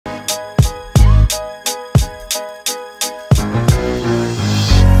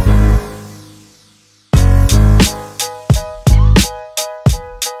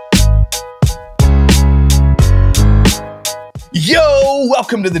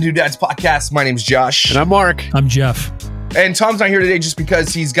Welcome to the New Dads Podcast. My name's Josh. And I'm Mark. I'm Jeff. And Tom's not here today just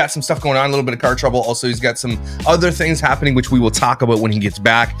because he's got some stuff going on, a little bit of car trouble. Also, he's got some other things happening, which we will talk about when he gets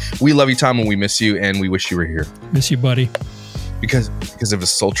back. We love you, Tom, and we miss you, and we wish you were here. Miss you, buddy. Because of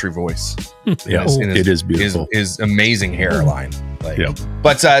his sultry voice. Yeah, it is beautiful. His amazing hairline.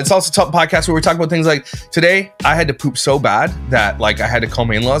 But it's also a top podcast where we talk about things like, today, I had to poop so bad that I had to call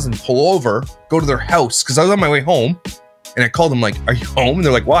my in-laws and pull over, go to their house, because I was on my way home, and I called them are you home? And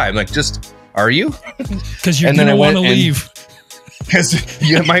they're like, why? I'm like, are you? Because you're going to want to leave. Because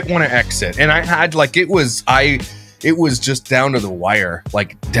you might want to exit. And I had it was just down to the wire,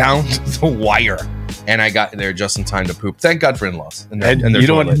 down to the wire. And I got there just in time to poop. Thank God for in-laws. And you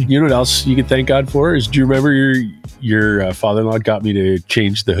know what else you could thank God for is, do you remember your father-in-law got me to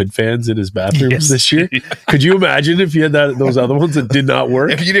change the hood fans in his bathrooms this year? Could you imagine if you had those other ones that did not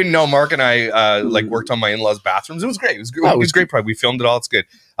work? If you didn't know, Mark and I worked on my in-laws' bathrooms. It was great. It was great. Probably we filmed it all. It's good.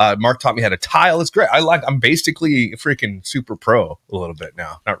 Mark taught me how to tile. It's great. I'm basically freaking super pro a little bit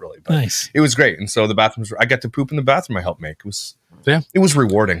now. Not really, but nice. It was great. And so the bathrooms, I got to poop in the bathroom I helped make. It was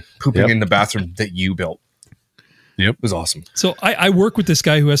rewarding pooping in the bathroom that you built. Yep. It was awesome. So I work with this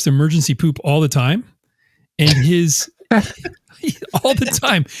guy who has to emergency poop all the time. And all the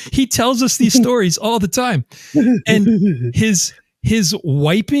time, he tells us these stories all the time. And his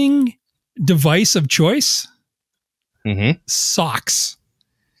wiping device of choice, socks.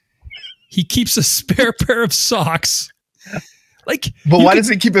 He keeps a spare pair of socks. But why does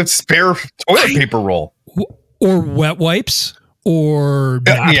he keep a spare toilet paper roll? Or wet wipes? Or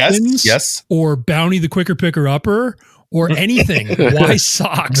napkins, yes, or Bounty the quicker picker upper, or anything. Why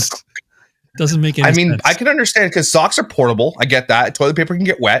socks? Doesn't make any sense. I can understand because socks are portable. I get that. Toilet paper can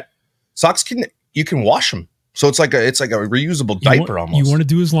get wet. Socks you can wash them. So it's like a reusable diaper almost. You want to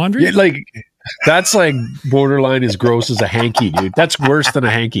do his laundry? Yeah, that's borderline as gross as a hanky, dude. That's worse than a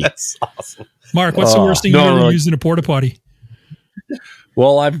hanky. That's awesome. Mark, what's the worst thing you've ever used in a porta potty?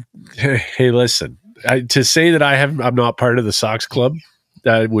 Well, hey, listen. To say that I'm not part of the socks club,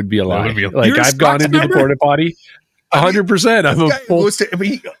 that would be a lie. I've gone into the porta potty 100%. I'm a full.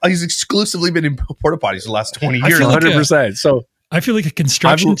 He's exclusively been in porta potties the last 20 years. 100%. So I feel like a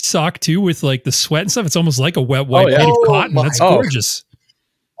construction sock too, with the sweat and stuff. It's almost like a wet wipe made of cotton. That's gorgeous.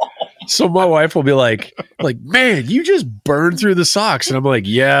 So my wife will be like, man, you just burned through the socks. And I'm like,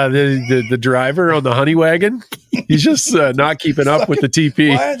 yeah, the driver on the honey wagon, he's just not keeping up with the TP.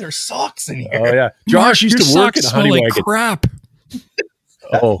 Why are there socks in here? Oh yeah, Josh used to work in a honey wagon. Crap.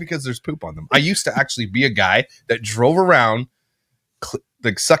 Because there's poop on them. I used to actually be a guy that drove around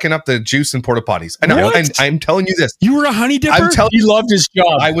sucking up the juice in porta potties. And I'm telling you this. You were a honey dipper? He loved his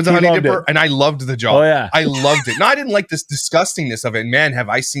job. I was a honey dipper and I loved the job. Oh, yeah. I loved it. No, I didn't like this disgustingness of it. Man, have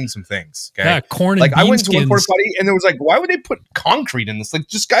I seen some things. Okay? Yeah, corn and bean I went to one skins. porta potty and there was why would they put concrete in this?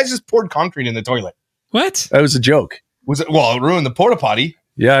 Guys just poured concrete in the toilet. What? That was a joke. Was it? Well, it ruined the porta potty.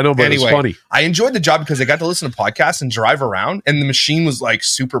 Yeah, I know, but anyway, it was funny. I enjoyed the job because I got to listen to podcasts and drive around, and the machine was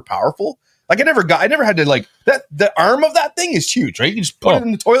super powerful. I never had to that. The arm of that thing is huge, right? You just put it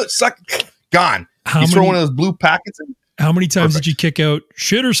in the toilet, suck, gone. You throw one of those blue packets in. How many times did you kick out?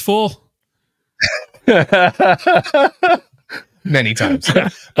 Shitter's full. Many times.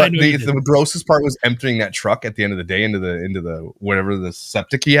 But the grossest part was emptying that truck at the end of the day into the whatever the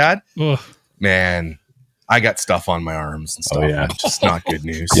septic he had. Ugh. Man, I got stuff on my arms and stuff. Oh, yeah. Just not good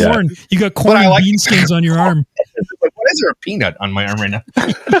news. Corn. Yeah. You got corn and bean skins on your arm. Why is there a peanut on my arm right now?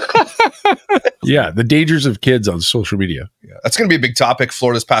 Yeah, the dangers of kids on social media. Yeah, that's going to be a big topic.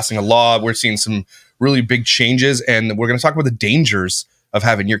 Florida's passing a law. We're seeing some really big changes, and we're going to talk about the dangers of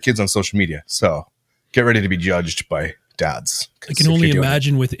having your kids on social media. So get ready to be judged by dads. I can only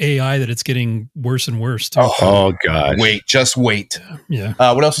imagine with AI that it's getting worse and worse too. Oh God. Just wait. Yeah.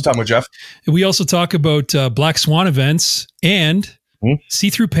 What else are we talking about, Jeff? We also talk about Black Swan events and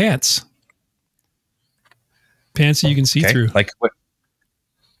see-through pants. Pants that you can see through. Like what?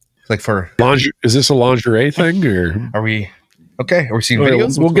 For is this a lingerie thing or are we okay? Are we seeing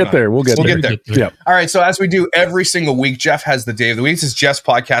videos? We'll get there. We'll get there. Yeah. All right. So as we do every single week, Jeff has the day of the week. This is Jeff's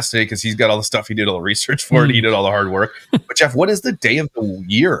podcast today because he's got all the stuff. He did all the research for it. He did all the hard work. But Jeff, what is the day of the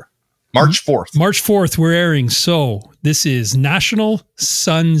year? March 4th. March 4th, we're airing. So this is National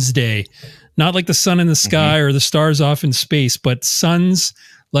Suns Day. Not like the sun in the sky or the stars off in space, but suns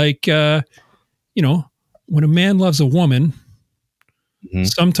when a man loves a woman,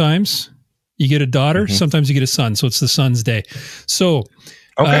 sometimes you get a daughter, sometimes you get a son. So it's the Sun's Day. So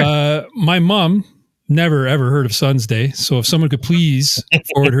my mom never, ever heard of Sun's Day. So if someone could please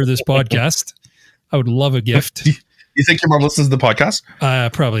forward her this podcast, I would love a gift. You think your mom listens to the podcast?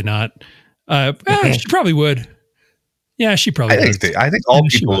 Probably not. She probably would. Yeah, she probably I think all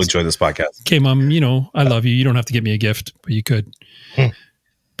people enjoy this podcast. Okay, Mom, I love you. You don't have to get me a gift, but you could.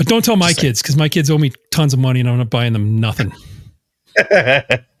 But don't tell my kids, because my kids owe me tons of money and I'm not buying them nothing.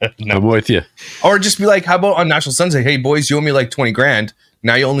 No. I'm with you. Or just be like, how about on National Sons Day? Hey, boys, you owe me like 20 grand.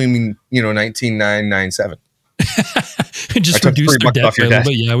 Now you only mean, 19,997. Just reduce their debt by a little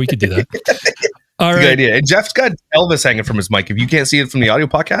bit. Yeah, we could do that. All right. Good idea. And Jeff's got Elvis hanging from his mic. If you can't see it from the audio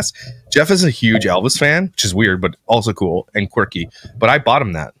podcast, Jeff is a huge Elvis fan, which is weird, but also cool and quirky. But I bought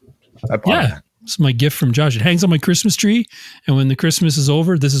him that. It's my gift from Josh. It hangs on my Christmas tree, and when the Christmas is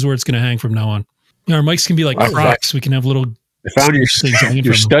over, this is where it's going to hang from now on. Our mics can be like Crocs. We can have little. I found your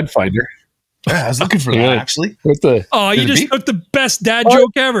stud finder. Yeah, I was looking for that actually. You just took the best dad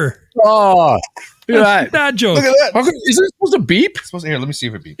joke ever. Oh, look at that dad joke. Look at that. Is it supposed to beep? Here, let me see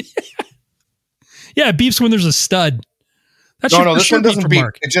if it beeps. Yeah, it beeps when there's a stud. No, this one doesn't beep.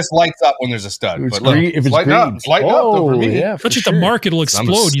 It just lights up when there's a stud. If it's lighting up for me. Yeah, that's just the mark. It'll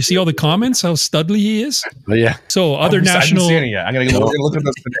explode. You see all the comments, how studly he is? Yeah. So other national... I haven't seen it yet. I'm going to look at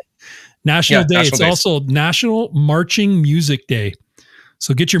this today. National Day. It's also National Marching Music Day.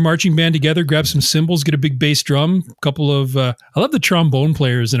 So get your marching band together, grab some cymbals, get a big bass drum, a couple of... I love the trombone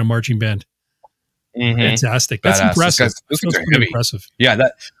players in a marching band. Fantastic. That's impressive. That's pretty impressive. Yeah,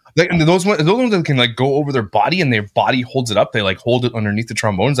 those ones that can like go over their body and their body holds it up. They like hold it underneath the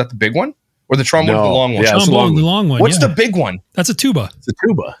trombone. Is that the big one? Or the trombone is the long one? Yeah, the long one. What's the big one? That's a tuba. It's a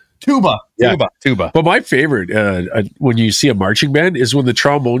tuba. Tuba. But my favorite when you see a marching band is when the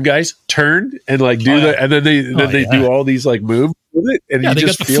trombone guys turn and like do and then they do all these like moves with it, and you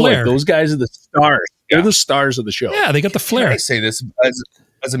just feel like those guys are the stars. They're the stars of the show. Yeah, they got the flair. Can I say this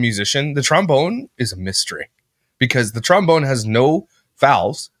as a musician, the trombone is a mystery because the trombone has no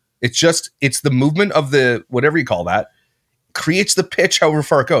valves. It's the movement of the whatever you call that creates the pitch however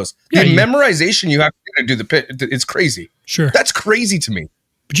far it goes. The memorization you have to do the pitch, it's crazy. Sure, that's crazy to me.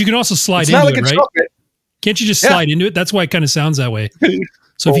 But you can also slide into it, right? Chocolate. Can't you just slide into it? That's why it kind of sounds that way.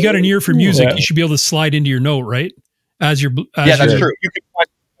 So if you got an ear for music, you should be able to slide into your note, right? That's true. You can find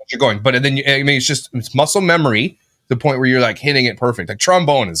what you're going, but then it's muscle memory. The point where you're like hitting it perfect. Like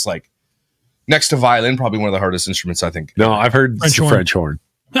trombone is like next to violin, probably one of the hardest instruments. I think. No, I've heard French horn.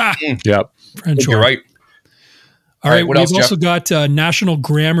 Yep, French horn. You're right. All right, we've also got National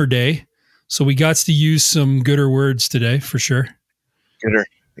Grammar Day, so we got to use some gooder words today for sure. Gooder.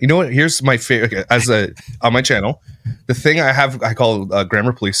 You know what? Here's my favorite on my channel. The thing I call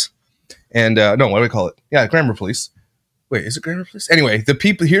grammar police, and what do I call it? Yeah, grammar police. Wait, is it grammar police? Anyway,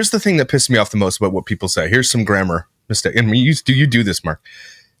 here's the thing that pissed me off the most about what people say. Here's some grammar mistake. And you do this, Mark?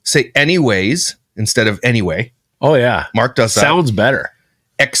 Say anyways instead of anyway. Oh yeah, Mark does that. Sounds better.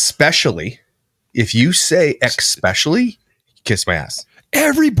 Especially if you say especially, kiss my ass.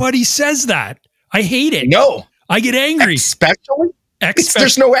 Everybody says that. I hate it. No, I get angry. Especially.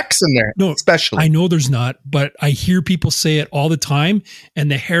 There's no X in there. No, especially. I know there's not, but I hear people say it all the time,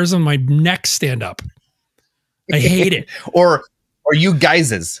 and the hairs on my neck stand up. I hate it. or you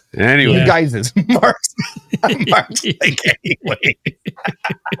guyses. Anyway, you guyses. Mark's like anyway.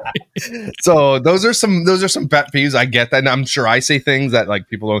 So those are some pet peeves. I get that, and I'm sure I say things that like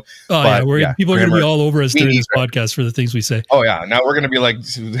people don't. People are going to be all over us during this podcast for the things we say. Oh yeah, now we're going to be like,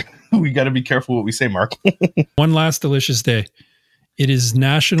 we got to be careful what we say, Mark. One last delicious day. It is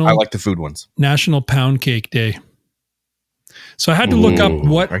National. I like the food ones. National Pound Cake Day. So I had to look up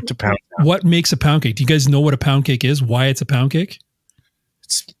what makes a pound cake. Do you guys know what a pound cake is? Why it's a pound cake?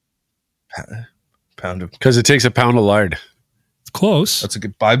 It's pound of because it takes a pound of lard. It's close. That's a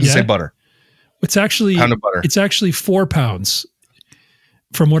good. I would say butter. It's actually pound of butter. It's actually 4 pounds.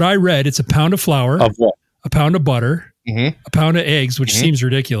 From what I read, it's a pound of flour, of what? A pound of butter, a pound of eggs, which seems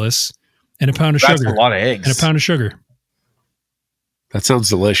ridiculous, and a pound of sugar. That's a lot of eggs. And a pound of sugar. That sounds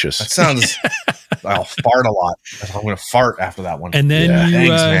delicious. That sounds. I'll fart a lot. I'm going to fart after that one. And then eggs,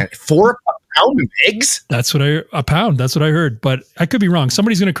 man. 4 pound of eggs. That's what a pound. That's what I heard, but I could be wrong.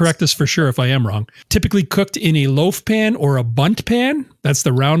 Somebody's going to correct us for sure if I am wrong. Typically cooked in a loaf pan or a bunt pan. That's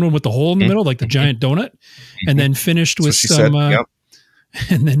the round one with the hole in the middle, like the giant donut, and then finished with some.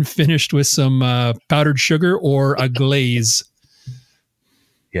 And then finished with some powdered sugar or a glaze.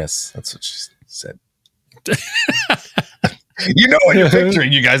 Yes, that's what she said. You know what you're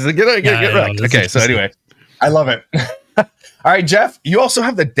picturing, you guys. Get right. Okay, so anyway, I love it. All right, Jeff, you also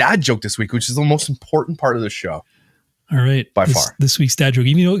have the dad joke this week, which is the most important part of the show. All right. By far. This week's dad joke.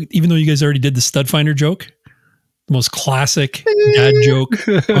 Even though you guys already did the stud finder joke, the most classic dad joke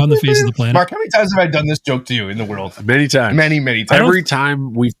on the face of the planet. Mark, how many times have I done this joke to you in the world? Many times. Many times. Every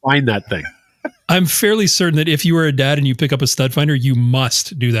time we find that thing. I'm fairly certain that if you are a dad and you pick up a stud finder, you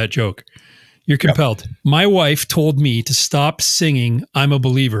must do that joke. You're compelled. Yep. My wife told me to stop singing I'm a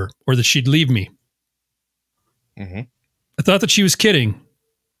Believer or that she'd leave me. Mm-hmm. I thought that she was kidding.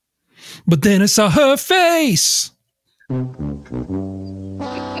 But then I saw her face.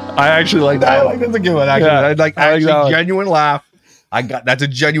 I actually like that. I like that's a good one. Actually, yeah, I like genuine laugh. That's a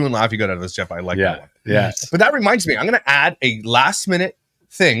genuine laugh you got out of this, Jeff. I like that one. Yeah. But that reminds me, I'm going to add a last minute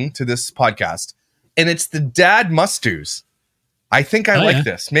thing to this podcast, and it's the dad must-dos. I think I like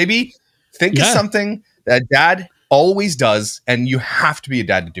this. Maybe think of something that dad always does, and you have to be a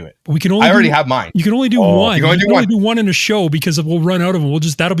dad to do it. But we can only. I already have mine. You can only do one. You can only do one in a show because we'll run out of them.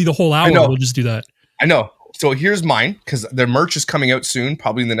 That'll be the whole hour. We'll just do that. I know. So here's mine, because their merch is coming out soon,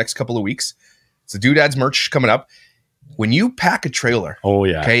 probably in the next couple of weeks. It's the Doodads merch coming up. When you pack a trailer,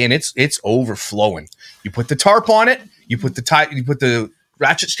 okay, and it's overflowing, you put the tarp on it, you put the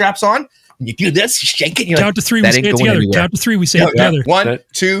ratchet straps on, and you do this, you shake it. Count to three, we say it together. Count to three, we say it together. 1,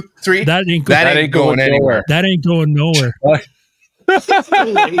 2, 3. That ain't going anywhere. That ain't going nowhere.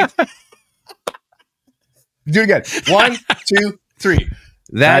 Do it again. 1, 2, 3.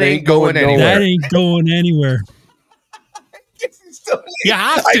 That ain't going anywhere. That ain't going anywhere. You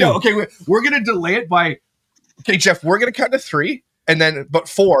have to. I know. Okay, we're gonna delay it by. Okay, Jeff, we're going to count to 3, and then, but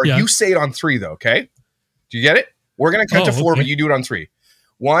 4, you say it on 3, though, okay? Do you get it? We're going to count to 4, but you do it on 3.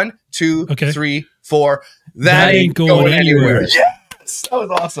 1, 2, 3, 4. That ain't going anywhere. Yes! That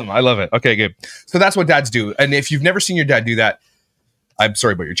was awesome. I love it. Okay, good. So that's what dads do. And if you've never seen your dad do that, I'm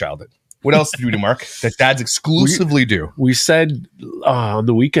sorry about your childhood. What else do we do, Mark, that dads exclusively do? We said on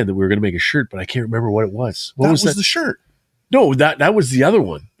the weekend that we were going to make a shirt, but I can't remember what it was. What was that? The shirt? No, that was the other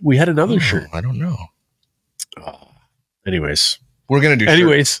one. We had another shirt. I don't know. Anyways, we're gonna do.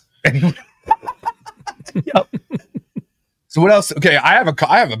 Anyways, yep. So what else? Okay, I have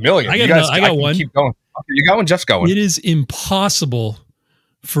a million. I got one. Keep going. Okay, you got one. Jeff's got one. It is impossible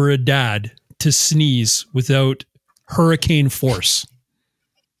for a dad to sneeze without hurricane force.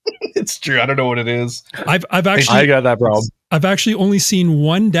 It's true. I don't know what it is. I've actually I got that problem. I've actually only seen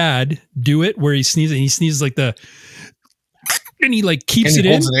one dad do it where he sneezes. And he sneezes like and he like keeps it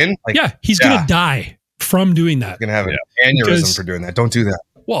in. Holds it in. Like, he's gonna die from doing that. You're gonna have an aneurysm for doing that. Don't do that.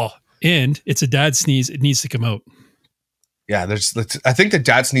 Well, and it's a dad sneeze. It needs to come out. Yeah, I think the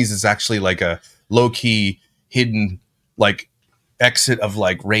dad sneeze is actually like a low key hidden like exit of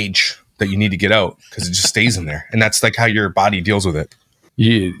like rage that you need to get out because it just stays in there, and that's like how your body deals with it.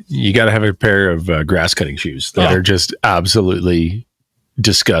 You got to have a pair of grass cutting shoes that are just absolutely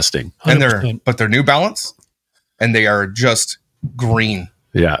disgusting, 100%. and they're New Balance, and they are just green.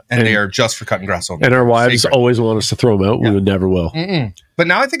 Yeah. And they are just for cutting grass only. And our wives always want us to throw them out. We would never will. But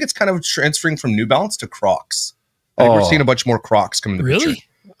now I think it's kind of transferring from New Balance to Crocs. I think we're seeing a bunch more Crocs coming to the picture.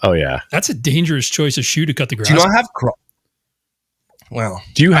 Oh, yeah. That's a dangerous choice of shoe to cut the grass. Do you not have Crocs? Well.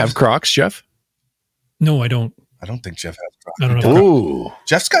 Do you have Crocs, Jeff? No, I don't. I don't think Jeff has Crocs. I don't know. Ooh.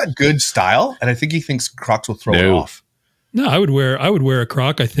 Jeff's got good style, and I think he thinks Crocs will throw it off. No, I would wear a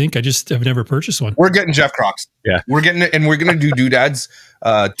Croc. I think I've never purchased one. We're getting Jeff Crocs. Yeah, we're getting it, and we're gonna do Doodad's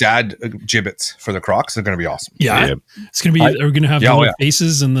dad gibbets for the Crocs. They're gonna be awesome. Yeah. It's gonna be. We're gonna have the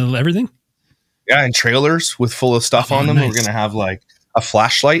faces and the everything. Yeah, and trailers with full of stuff on them. Nice. We're gonna have like a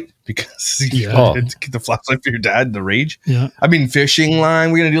flashlight because get the flashlight for your dad. The rage. Yeah, I mean fishing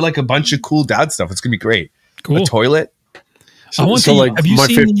line. We're gonna do like a bunch of cool dad stuff. It's gonna be great. Cool. A toilet. Have you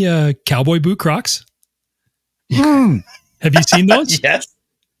seen the cowboy boot Crocs? Have you seen those? Yes.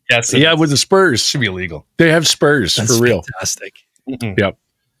 Yeah, with the spurs. Should be illegal. They have spurs. That's for real. Fantastic. Yep.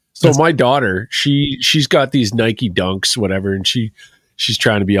 So my daughter, she's got these Nike Dunks, whatever, and she's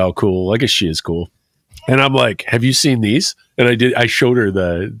trying to be all cool. I guess she is cool. And I'm like, have you seen these? And I showed her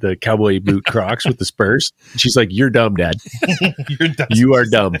the cowboy boot Crocs with the spurs. And she's like, you're dumb, Dad. You're dumb. You are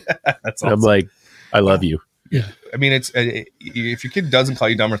dumb. That's awesome. I'm like, I love you. Yeah. I mean, it's if your kid doesn't call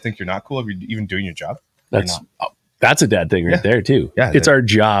you dumb or think you're not cool, if you're even doing your job, that's a dad thing right there too. Yeah, it's our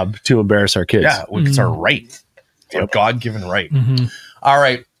job to embarrass our kids. Yeah, it's our right. It's our God-given right. All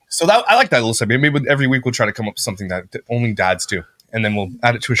right. So I like that little segment. Maybe every week we'll try to come up with something that only dads do, and then we'll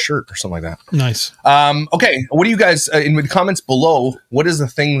add it to a shirt or something like that. Nice. Okay. What do you guys in the comments below? What is the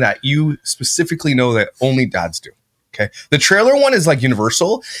thing that you specifically know that only dads do? Okay. The trailer one is like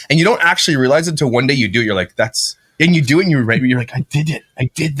universal, and you don't actually realize it until one day you do it. You're like, and you do it, and you're like, I did it. I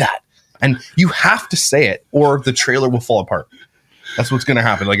did that. And you have to say it, or the trailer will fall apart. That's what's going to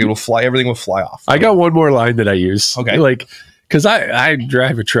happen. Like it will fly. Everything will fly off. I got one more line that I use. Okay. Like, because I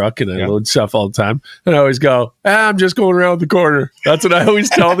drive a truck and I load stuff all the time, and I always go, I'm just going around the corner. That's what I always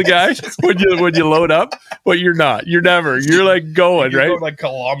tell the guy when you load up, but you're not. You're never. You're like going, right? Going like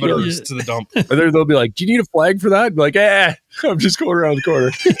kilometers to the dump. And they'll be like, do you need a flag for that? I'm like, I'm just going around the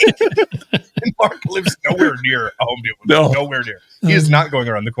corner. And Mark lives nowhere near a Home Depot. Nowhere near. He is not going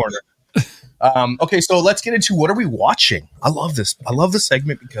around the corner. Okay, so let's get into what are we watching? I love this. I love this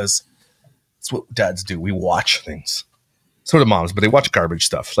segment because it's what dads do. We watch things. So do moms, but they watch garbage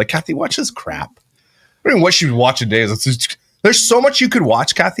stuff. Like Kathy watches crap. I don't know what she would watch a day. There's so much you could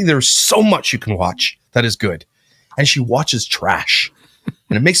watch, Kathy. There's so much you can watch that is good. And she watches trash.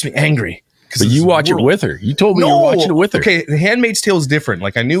 And it makes me angry. But you watch it with her. You told me you were watching it with her. Okay, The Handmaid's Tale is different.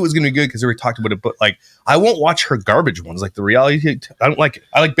 Like, I knew it was going to be good because we already talked about it, but like, I won't watch her garbage ones. Like the reality, I don't like it.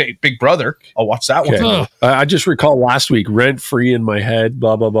 I like Big Brother. I'll watch that one. I just recall last week, Rent Free in my head,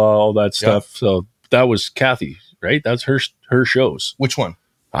 blah, blah, blah, all that stuff. So that was Kathy, right? That's her shows. Which one?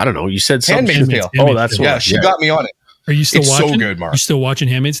 I don't know. You said something. Handmaid's Tale. Oh, that's what. Yeah, she got me on it. Are you still watching? So good, Mark. You still watching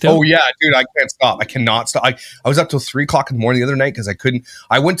Handmaid's Tale? Oh yeah, dude, I can't stop. I cannot stop. I was up till 3 o'clock in the morning the other night because I couldn't.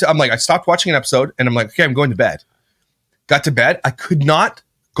 I stopped watching an episode and I'm like, okay, I'm going to bed. Got to bed. I could not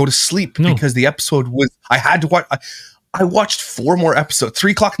go to sleep because the episode was. I had to watch. I watched 4 more episodes.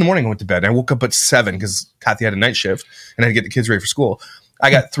 3 o'clock in the morning, I went to bed. I woke up at 7 because Kathy had a night shift and I had to get the kids ready for school. I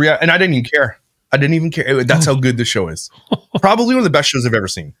got 3, and I didn't even care. I didn't even care. That's how good the show is. Probably one of the best shows I've ever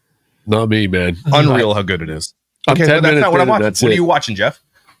seen. Not me, man. Unreal how good it is. Okay, but that's not what I'm watching. What are you watching, Jeff?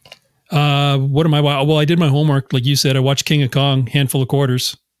 What am I watching? Well, I did my homework. Like you said, I watched King of Kong, Handful of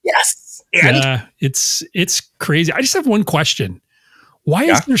Quarters. Yes. Yeah, it's crazy. I just have one question. Why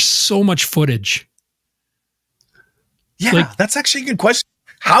is there so much footage? Yeah, that's actually a good question.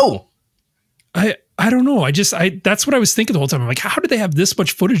 How? I don't know. That's what I was thinking the whole time. I'm like, how did they have this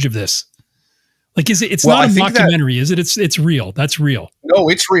much footage of this? Like, it's not a mockumentary, is it? It's real. That's real. No,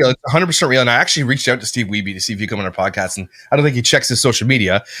 it's real. It's 100% real. And I actually reached out to Steve Wiebe to see if he could come on our podcast. And I don't think he checks his social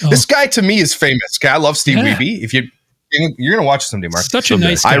media. This guy to me is famous. Okay, I love Steve Wiebe. If you're going to watch someday, Mark. Such a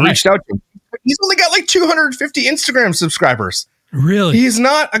nice guy. I reached out to him. He's only got like 250 Instagram subscribers. Really? He's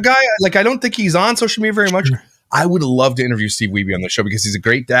not a guy, like, I don't think he's on social media very much. I would love to interview Steve Wiebe on the show because he's a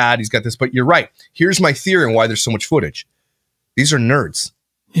great dad. He's got this, but you're right. Here's my theory on why there's so much footage. These are nerds.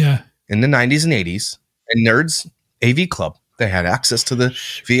 Yeah. In the 90s and 80s, and nerds AV Club, they had access to the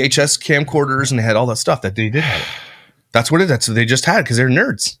VHS camcorders and they had all that stuff that they did have. That's what they just had because they're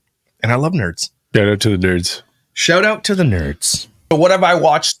nerds. And I love nerds. Shout out to the nerds. Shout out to the nerds. So what have I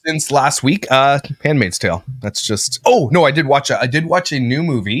watched since last week? Handmaid's Tale. That's just, I did watch a new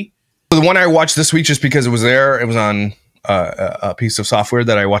movie. The one I watched this week just because it was there. It was on a piece of software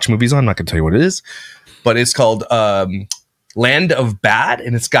that I watch movies on. I'm not going to tell you what it is, but it's called Land of Bad,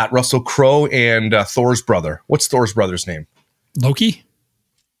 and it's got Russell Crowe and Thor's brother. What's Thor's brother's name? Loki?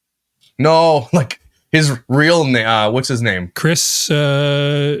 No, like his real name. What's his name? Chris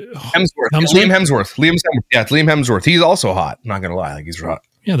Hemsworth. Liam Hemsworth. Yeah, it's Liam Hemsworth. He's also hot. I'm not gonna lie, like he's hot.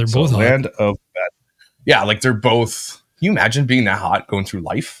 Yeah, they're both hot. Land of Bad. Yeah, like they're both. Can you imagine being that hot going through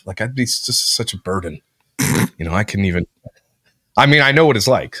life? Like I'd be just such a burden. I couldn't even. I mean, I know what it's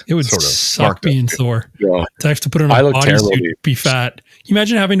like. It would sort of suck being Thor. Yeah. To have to put on a bodysuit to be fat. Can you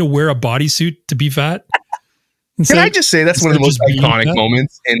imagine having to wear a bodysuit to be fat? Can I just say that's one of the most iconic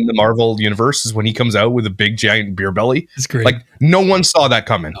moments in the Marvel universe is when he comes out with a big giant beer belly. It's great. Like no one saw that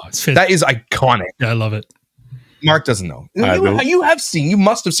coming. That is iconic. Yeah, I love it. Mark doesn't know. You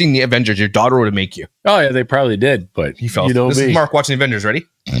must have seen the Avengers. Your daughter would make you. Oh yeah, they probably did, but he felt. This is Mark watching the Avengers. Ready?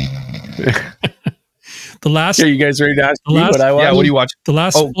 Yeah, you guys ready to ask me what I watched? Yeah, what do you watch? The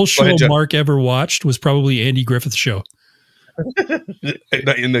last full show Mark ever watched was probably Andy Griffith's show.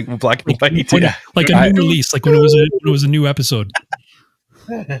 In the black and white. Like a new release, like when it was a new episode.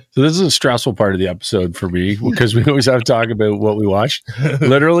 So this is a stressful part of the episode for me because we always have to talk about what we watched.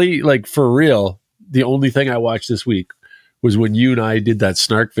 Literally, like for real, the only thing I watched this week was when you and I did that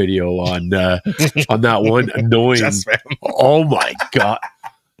snark video on that one annoying. Oh my God.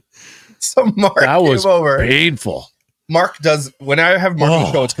 So Mark that was over. Painful. Mark does, when I have Mark on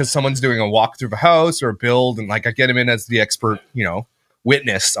the show, it's because someone's doing a walk through the house or a build, and like I get him in as the expert,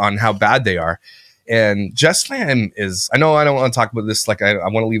 witness on how bad they are. And Jess Lamb is, I know I don't want to talk about this, like I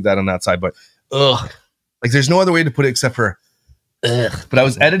want to leave that on that side, but like there's no other way to put it except for But I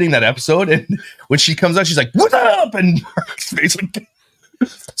was editing that episode, and when she comes out, she's like, "What up?" And Mark's face like.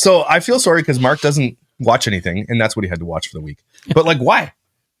 So I feel sorry because Mark doesn't watch anything, and that's what he had to watch for the week. But like, why?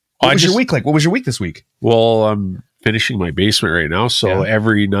 What was your week like? What was your week this week? Well, I'm finishing my basement right now, so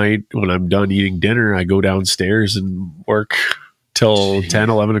every night when I'm done eating dinner, I go downstairs and work till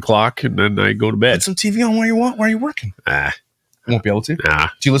 10, 11 o'clock, and then I go to bed. Put some TV on while you're working. You won't be able to? Nah.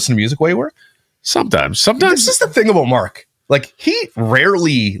 Do you listen to music while you work? Sometimes. This is the thing about Mark. Like, he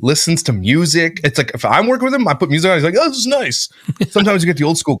rarely listens to music. It's like, if I'm working with him, I put music on. He's like, "Oh, this is nice." Sometimes you get the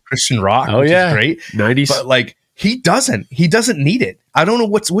old school Christian rock, which is great. 90s. But like, He doesn't need it. I don't know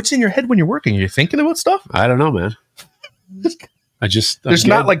what's in your head when you're working. You're thinking about stuff. I don't know, man. There's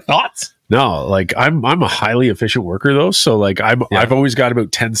not like thoughts. No, like I'm a highly efficient worker though. So like I've always got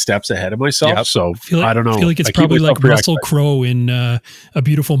about 10 steps ahead of myself. Yep. So I don't know. I feel like it's probably like Russell Crowe in A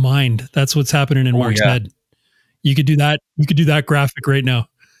Beautiful Mind. That's what's happening in Mark's head. You could do that. You could do that graphic right now.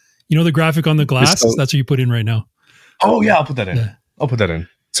 You know the graphic on the glass? That's what you put in right now. Oh yeah, I'll put that in. Yeah. I'll put that in.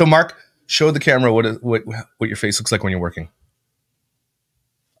 So Mark, show the camera what your face looks like when you're working.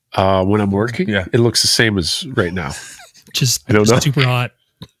 When I'm working, it looks the same as right now. Just super hot.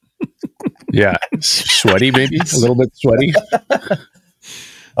 Yeah, sweaty, maybe a little bit sweaty.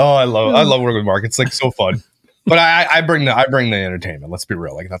 Oh, I love working with Mark. It's like so fun. But I bring the entertainment. Let's be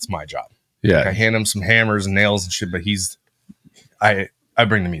real. Like that's my job. Yeah, like, I hand him some hammers and nails and shit. But I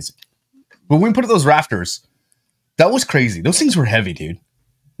bring the music. But when we put up those rafters, that was crazy. Those things were heavy, dude.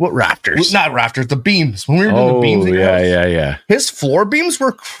 What rafters? Not rafters. The beams. When we were doing the beams. Yeah. His floor beams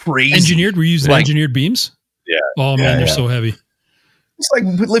were crazy. Engineered? Were you using engineered beams? Yeah. Oh man, they're so heavy. It's like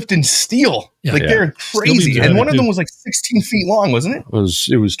lifting steel. They're crazy. And one of them was like 16 feet long, wasn't it?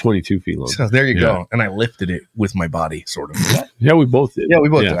 It was 22 feet long. So there you go. And I lifted it with my body, sort of. Yeah, we both did. Yeah, we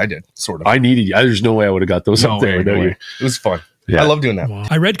both did. I did, sort of. I needed you. There's no way I would have got those up there. It was fun. Yeah. I love doing that. Wow.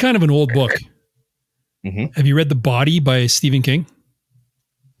 I read kind of an old book. Mm-hmm. Have you read The Body by Stephen King?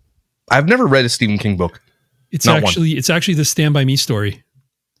 I've never read a Stephen King book. It's actually the Stand By Me story.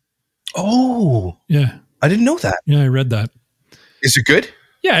 Oh. Yeah. I didn't know that. Yeah, I read that. Is it good?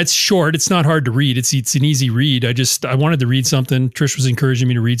 Yeah, it's short. It's not hard to read. It's an easy read. I wanted to read something. Trish was encouraging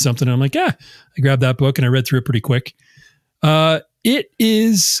me to read something. And I'm like, I grabbed that book and I read through it pretty quick. It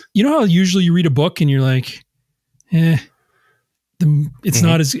is, you know how usually you read a book and you're like, it's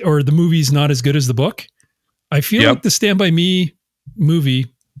not as, or the movie's not as good as the book. I feel like the Stand By Me movie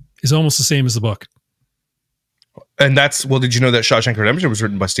is almost the same as the book. And did you know that Shawshank Redemption was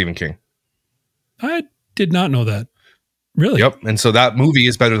written by Stephen King? I did not know that. Really? Yep. And so that movie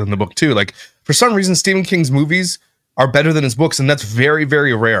is better than the book too. Like for some reason, Stephen King's movies are better than his books. And that's very,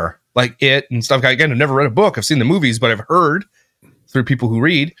 very rare. Like It and stuff. Again, I've never read a book. I've seen the movies, but I've heard through people who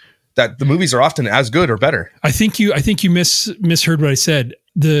read that the movies are often as good or better. I think you misheard what I said.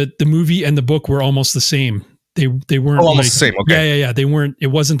 The movie and the book were almost the same. They weren't almost the same. Okay. Yeah. They weren't. It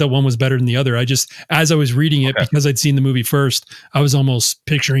wasn't that one was better than the other. I just, as I was reading it, because I'd seen the movie first, I was almost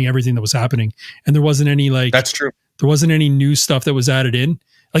picturing everything that was happening, and there wasn't any like. That's true. There wasn't any new stuff that was added in.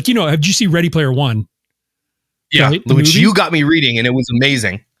 Like did you see Ready Player One? Yeah, right? Which you got me reading, and it was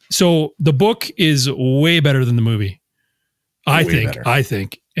amazing. So the book is way better than the movie. I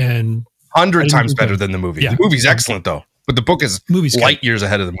think, and 100 times better than the movie. Yeah. The movie's excellent though. But the book is light years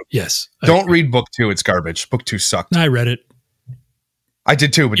ahead of the movie. Yes. Don't read book 2. It's garbage. Book 2 sucked. I read it. I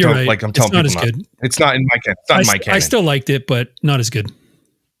did too, but You're don't right. like I'm telling people not. Good. It's not in my canon. It's not in my canon. I still liked it, but not as good.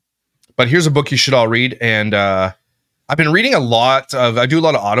 But here's a book you should all read. And I've been reading I do a lot of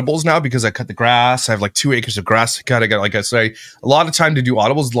audibles now because I cut the grass. I have like 2 acres of grass to cut. I got, like I say, a lot of time to do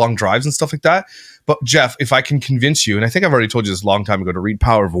audibles, long drives and stuff like that. But Jeff, if I can convince you, and I think I've already told you this a long time ago, to read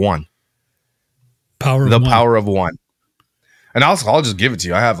Power of One. Power of One. And I'll just give it to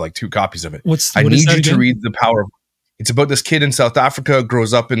you. I have like 2 copies of it. I need you to read The Power of One. It's about this kid in South Africa,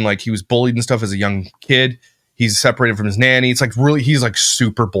 grows up in like, he was bullied and stuff as a young kid. He's separated from his nanny. It's like really, he's like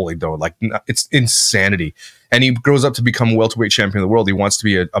super bullied though. Like it's insanity. And he grows up to become a welterweight champion of the world. He wants to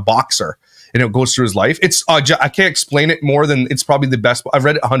be a boxer, and it goes through his life. It's I can't explain it more than it's probably the best. I've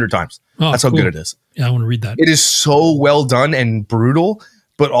read it 100 times. That's how good it is. Yeah, I want to read that. It is so well done and brutal,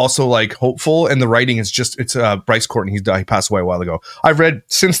 but also like hopeful. And the writing is just, it's Bryce Courtney. He passed away a while ago.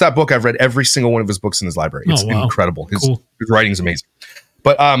 Since that book, I've read every single one of his books in his library. It's incredible. His writing is amazing.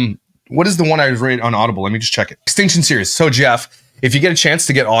 But what is the one I read on Audible? Let me just check it. Extinction series. So Jeff, if you get a chance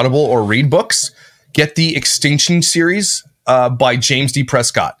to get Audible or read books, get the Extinction series by James D.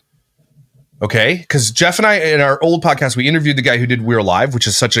 Prescott. Okay? Because Jeff and I, in our old podcast, we interviewed the guy who did We're Live, which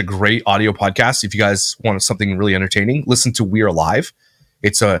is such a great audio podcast. If you guys want something really entertaining, listen to We're Live.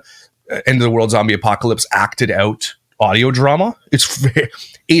 It's a end of the world zombie apocalypse acted out audio drama.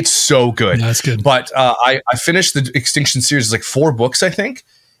 It's so good. Yeah, that's good. But I finished the Extinction series. It's like 4 books, I think.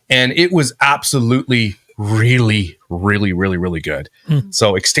 And it was absolutely really, really, really, really good.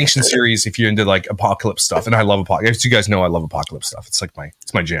 So Extinction series, if you're into like apocalypse stuff, and I love apocalypse. As you guys know, I love apocalypse stuff. It's like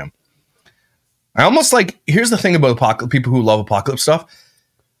it's my jam. I almost like, here's the thing about people who love apocalypse stuff.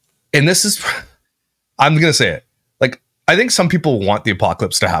 And this is, I'm going to say it. Like, I think some people want the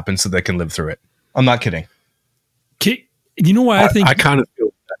apocalypse to happen so they can live through it. I'm not kidding. You know why I think I kind of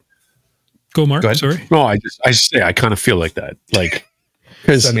feel that. Go, Mark. Go ahead. Sorry. No, I just say I kind of feel like that. Like,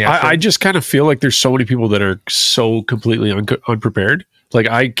 Because I just kind of feel like there's so many people that are so completely unprepared. Like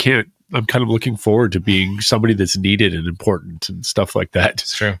I'm kind of looking forward to being somebody that's needed and important and stuff like that.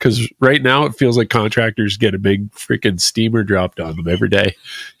 It's true. Because right now it feels like contractors get a big freaking steamer dropped on them every day,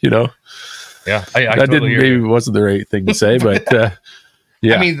 you know? Yeah. That maybe wasn't the right thing to say, but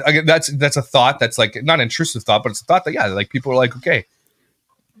yeah. I mean, that's a thought that's like not an intrusive thought, but it's a thought that, like people are like, okay.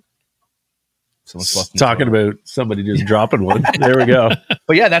 Talking about somebody just dropping one. There we go.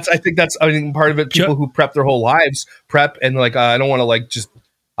 But yeah, I think part of it. People who prep their whole lives prep and like I don't want to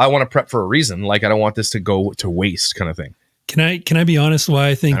I want to prep for a reason. Like I don't want this to go to waste, kind of thing. Can I be honest? Why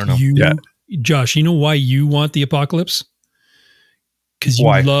I think Josh, you know why you want the apocalypse? Because you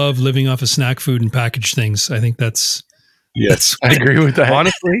love living off of snack food and packaged things. I think that's I agree with that.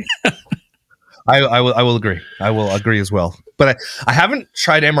 Honestly, I will agree. I will agree as well. But I haven't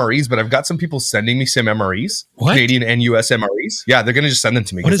tried MREs, but I've got some people sending me some MREs, Canadian and US MREs. Yeah, they're going to just send them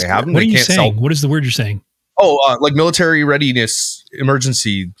to me because they have them. What are you saying? What is the word you're saying? Oh, like military readiness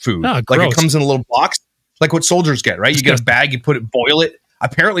emergency food. Oh, like it comes in a little box, like what soldiers get, right? You get a bag, you boil it.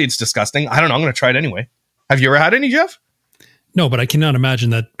 Apparently it's disgusting. I don't know. I'm going to try it anyway. Have you ever had any, Jeff? No, but I cannot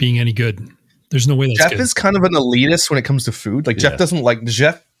imagine that being any good. There's no way that's Jeff good. is kind of an elitist when it comes to food. Like Jeff doesn't like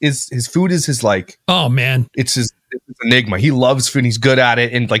his food is his like. Oh man, it's his enigma. He loves food. He's good at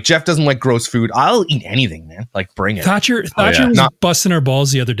it. And like Jeff doesn't like gross food. I'll eat anything, man. Like bring it. Thatcher was busting our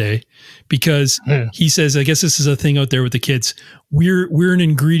balls the other day because he says, I guess this is a thing out there with the kids. We're an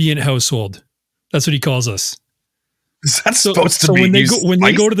ingredient household. That's what he calls us. That's supposed to be when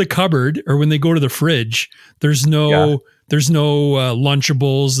they go to the cupboard or when they go to the fridge, there's no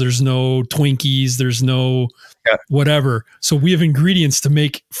Lunchables, there's no Twinkies, there's no whatever. So we have ingredients to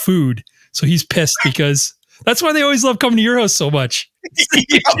make food. So he's pissed because that's why they always love coming to your house so much.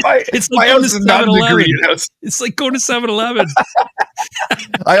 It's like going to 7-Eleven. It's like going to 7-Eleven.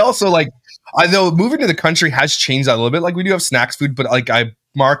 I also I know moving to the country has changed that a little bit. Like we do have snacks food, but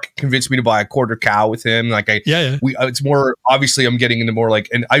Mark convinced me to buy a quarter cow with him. Like it's more obviously I'm getting into more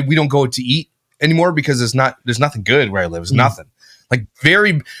we don't go to eat anymore because there's nothing good where I live. There's nothing like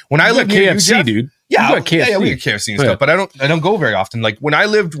when I lived near KFC, dude. Yeah, we get KFC and stuff, but I don't go very often. Like when I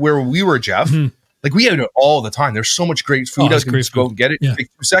lived where we were, Jeff, like we had it all the time. There's so much great food. I can just go and get it in 2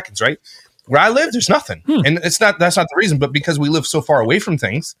 seconds, right? Where I live, there's nothing, and that's not the reason. But because we live so far away from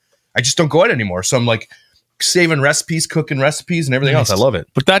things, I just don't go out anymore. So I'm like saving recipes, cooking recipes, and everything else. I love it.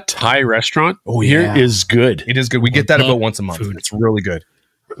 But that Thai restaurant here is good. It is good. We get that about once a month. It's really good.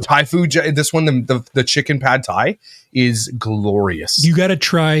 Thai food. This one, the chicken pad Thai is glorious. You got to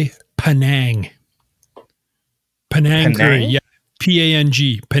try Penang. Penang curry. Yeah.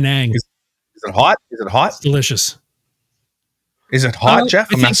 P-A-N-G. Penang. Is it hot? Is it hot? It's delicious. Is it hot, Jeff?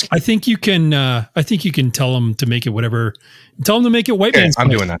 I think you can. I think you can tell them to make it whatever. Tell them to make it white man spice. I'm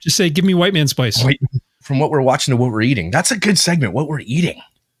doing that. Just say, "Give me white man spice." From what we're watching to what we're eating. That's a good segment. What we're eating.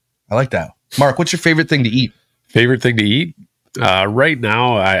 I like that. Mark, what's your favorite thing to eat? Favorite thing to eat? Right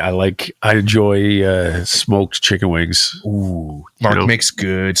now, I enjoy smoked chicken wings. Ooh, Mark makes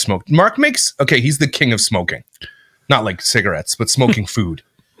good smoked. He's the king of smoking, not like cigarettes, but smoking food.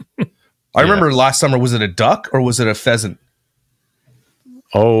 I remember last summer. Was it a duck or was it a pheasant?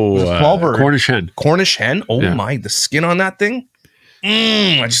 Oh, small bird. Cornish hen. Cornish hen. Oh my, the skin on that thing.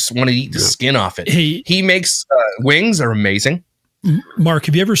 I just want to eat the skin off it. Hey, he makes wings are amazing. Mark,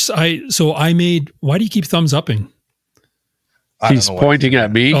 have you ever? I made. Why do you keep thumbs upping? He's pointing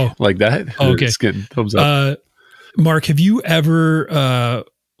at me like that. Okay, thumbs up. Mark, have you ever?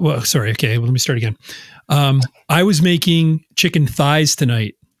 Well, sorry. Okay, well, let me start again. I was making chicken thighs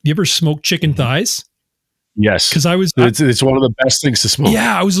tonight. You ever smoked chicken thighs? Yes, because it's one of the best things to smoke.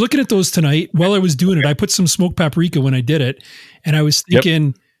 Yeah, I was looking at those tonight while I was doing it. I put some smoked paprika when I did it, and I was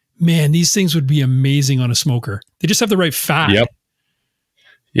thinking, man, these things would be amazing on a smoker. They just have the right fat.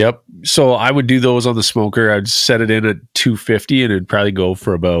 Yep. So I would do those on the smoker. I'd set it in at 250, and it'd probably go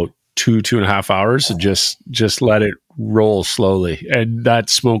for about 2.5 hours, and just let it roll slowly. And that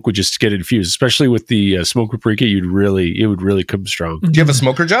smoke would just get infused, especially with the smoked paprika. It would really come strong. Do you have a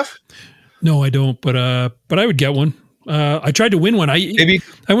smoker, Jeff? No, I don't, but I would get one. I tried to win one. I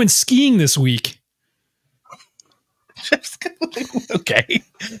went skiing this week. Okay.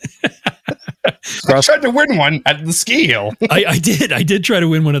 I tried to win one at the ski hill. I did try to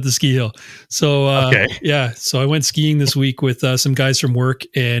win one at the ski hill. So so I went skiing this week with some guys from work,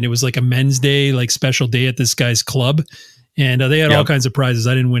 and it was like a men's day, like special day at this guy's club, and they had all kinds of prizes.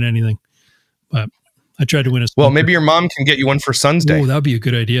 I didn't win anything, but I tried to win a smoker. Well, maybe your mom can get you one for Son's Day. Oh, that'd be a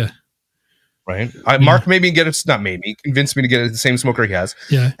good idea. Right. Mark convinced me to get the same smoker he has.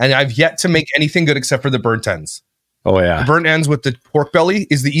 Yeah. And I've yet to make anything good except for the burnt ends. Oh yeah. The burnt ends with the pork belly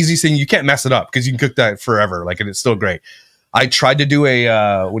is the easiest thing. You can't mess it up because you can cook that forever. Like, and it's still great. I tried to do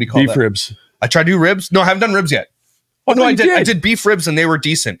a, what do you call beef ribs. I tried to do ribs. No, I haven't done ribs yet. Oh no, I did. I did beef ribs and they were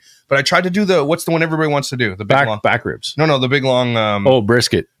decent. But I tried to do what's the one everybody wants to do? The big long back ribs. No, the big long.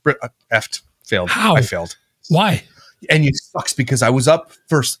 Brisket. Effed. Failed. How? I failed. Why? And it sucks because I was up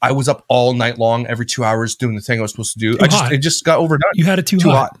all night long, every 2 hours doing the thing I was supposed to do. It just got overdone. You had it too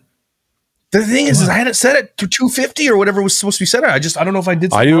hot. The thing is I had it set at 250 or whatever was supposed to be set at. I don't know if I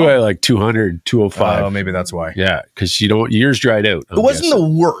did. I do it like 200, 205. Oh, maybe that's why. Yeah, because yours dried out. It wasn't the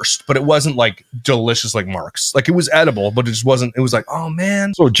worst, but it wasn't like delicious like Mark's. Like it was edible, but it just wasn't. It was like, oh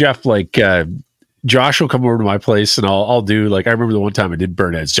man. So Jeff, like Josh will come over to my place and I'll do like, I remember the one time I did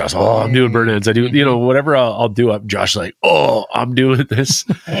burn ends. Josh, I'm doing burn ends. I do, whatever I'll do up. Josh like, I'm doing this.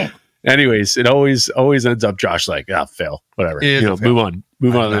 Anyways, it always ends up Josh like, fail, whatever. Move on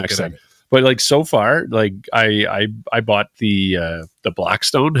to the next thing. But like so far, like I bought the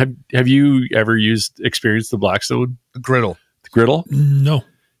Blackstone. Have you ever experienced the Blackstone? The griddle. The griddle? No.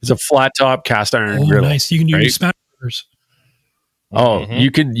 It's a flat top cast iron griddle. Nice. You can do smash burgers. Oh,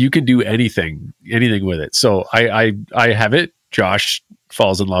 you can do anything with it. So I have it. Josh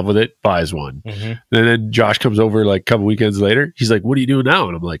falls in love with it, buys one. And then Josh comes over like a couple weekends later. He's like, "What are you doing now?"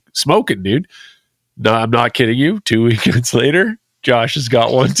 And I'm like, "Smoking, dude." No, I'm not kidding you. 2 weekends later, Josh has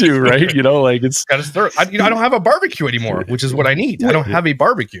got one too, right? Like it's got his third. I don't have a barbecue anymore, which is what I need. I don't have a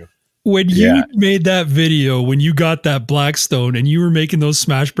barbecue. When you made that video, when you got that Blackstone and you were making those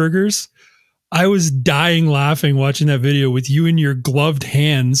smash burgers, I was dying laughing watching that video with you in your gloved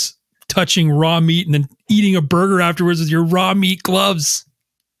hands touching raw meat and then eating a burger afterwards with your raw meat gloves.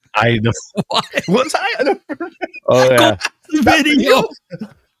 I know. Was I? Oh yeah. The video.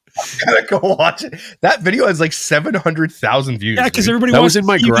 Gotta go watch it. That video has like 700,000 views. Yeah, because everybody was in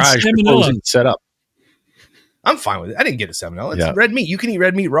my garage set up. I'm fine with it. I didn't get a salmonella. It's red meat. You can eat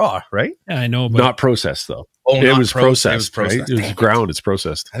red meat raw, right? Yeah, I know, but not processed though. Oh, it was processed. Right? It was ground. It's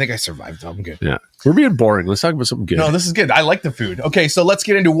processed. I think I survived. I'm good. Yeah, we're being boring. Let's talk about something good. No, this is good. I like the food. Okay, so let's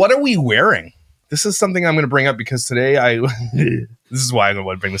get into what are we wearing. This is something I'm going to bring up because today this is why I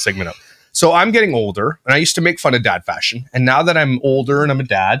want to bring the segment up. So I'm getting older, and I used to make fun of dad fashion. And now that I'm older and I'm a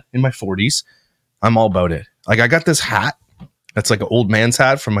dad in my 40s, I'm all about it. Like I got this hat. That's like an old man's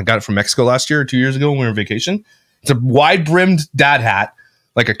hat I got it from Mexico last year or 2 years ago when we were on vacation. It's a wide brimmed dad hat,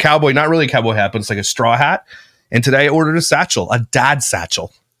 like a cowboy, not really a cowboy hat, but it's like a straw hat. And today I ordered a satchel, a dad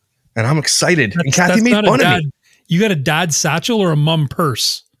satchel. And I'm excited. And Kathy made fun of me. You got a dad satchel or a mum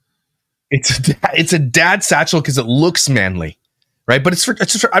purse? It's a dad satchel because it looks manly. Right, but it's for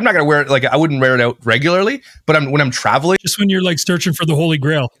I'm not gonna wear it like I wouldn't wear it out regularly. But when I'm traveling, just when you're like searching for the Holy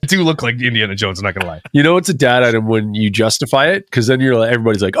Grail, I do look like Indiana Jones. I'm not gonna lie. It's a dad item when you justify it because then you're like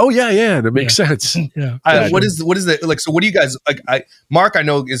everybody's like, oh yeah, and it makes sense. Yeah. What is it like? So what do you guys like? Mark, I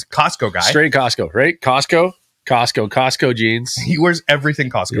know is Costco guy, straight Costco, right? Costco jeans. He wears everything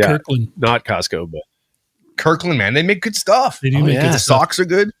Costco. Yeah, Kirkland, not Costco, but Kirkland, man, they make good stuff. They do make good stuff. Socks are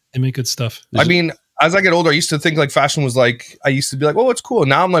good. They make good stuff. I mean, as I get older, I used to think like fashion was like, I used to be like, oh, it's cool.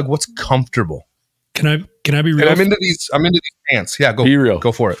 Now I'm like, what's comfortable? Can I be real? And I'm into these pants. Yeah, be real.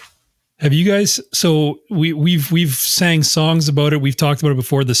 Go for it. Have you guys, so we've sang songs about it. We've talked about it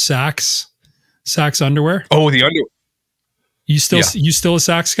before. The Sax underwear. Oh, the underwear. You still a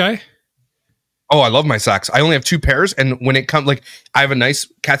Sax guy? Oh, I love my Sax. I only have 2 pairs. And when it comes, like I have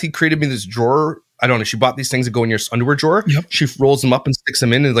Kathy created me this drawer. I don't know. She bought these things that go in your underwear drawer. Yep. She rolls them up and sticks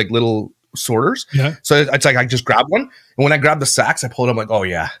them in like little sorters. Yeah. So it's like I just grab one. And when I grab the Sax, I pull it up like, oh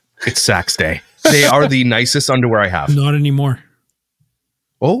yeah, it's Sax day. They are the nicest underwear I have. Not anymore.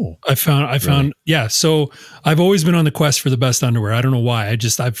 Oh. I found really? Yeah. So I've always been on the quest for the best underwear. I don't know why.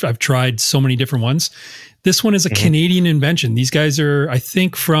 I've tried so many different ones. This one is a Canadian invention. These guys are, I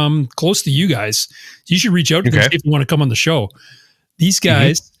think, from close to you guys. You should reach out to them if you want to come on the show. These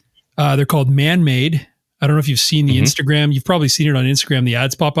guys, they're called Man-Made. I don't know if you've seen the Instagram. You've probably seen it on Instagram. The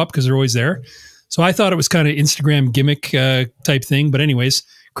ads pop up because they're always there. So I thought it was kind of Instagram gimmick type thing. But anyways,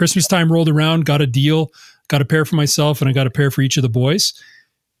 Christmas time rolled around, got a deal, got a pair for myself, and I got a pair for each of the boys.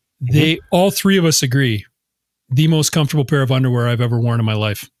 They all 3 of us agree, the most comfortable pair of underwear I've ever worn in my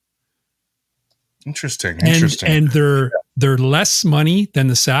life. Interesting. And they're less money than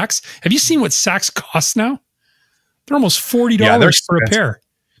the Sax. Have you seen what Sax costs now? They're almost $40 for a pair.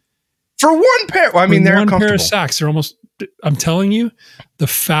 For one pair. Well, I mean, they're one comfortable. Pair of Sax. They're almost. I'm telling you, the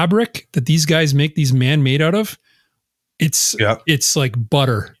fabric that these guys make these Man-Made out of, it's like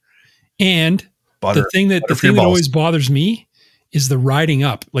butter. And the thing that always bothers me is the riding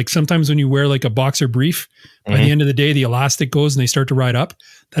up. Like sometimes when you wear like a boxer brief, by the end of the day, the elastic goes and they start to ride up.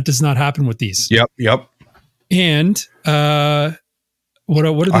 That does not happen with these. Yep. And what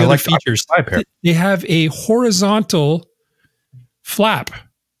are the other features? They have a horizontal flap.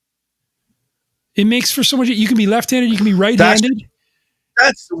 It makes for so much. You can be left-handed, you can be right-handed.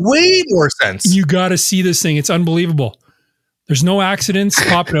 That's way more sense. You got to see this thing. It's unbelievable. There's no accidents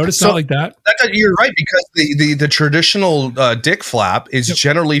popping out. It's not like that. You're right, because the traditional dick flap is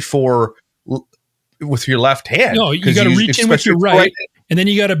generally for with your left hand. No, you got to reach in with your right, and then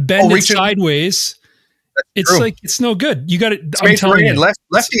you got to bend it sideways. It's like, it's no good. You got to. I'm telling you,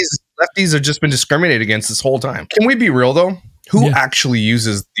 lefties have just been discriminated against this whole time. Can we be real though? Who actually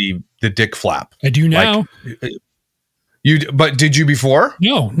uses the dick flap? I do now. But did you before?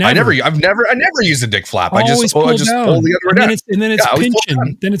 No, never. I've never used a dick flap. I just pull the other way down. And then it's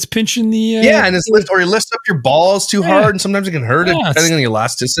pinching. Then it's pinching the and it's or you lift up your balls too hard, and sometimes it can hurt it depending on the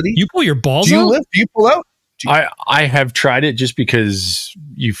elasticity. You pull your balls. Do you lift? Do you pull out? I have tried it just because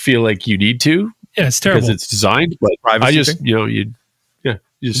you feel like you need to. Yeah, it's terrible. Because it's designed, but I just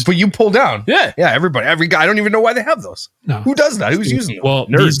but you pull down. Yeah. Every guy. I don't even know why they have those. No. Who does that? Who's using them? Well,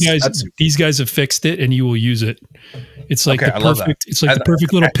 nerds. These guys have fixed it, and you will use it. It's like the perfect. It's like the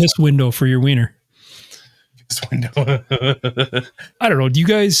perfect little piss window for your wiener. Piss window. I don't know. Do you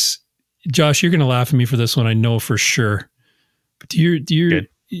guys, Josh? You're gonna laugh at me for this one. I know for sure. But do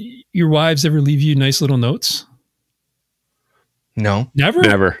your wives ever leave you nice little notes? No, never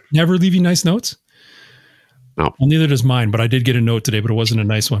leave you nice notes. No. Well, neither does mine, but I did get a note today, but it wasn't a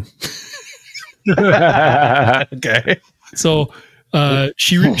nice one. Okay. So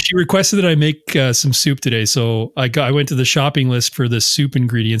she requested that I make some soup today. So I went to the shopping list for the soup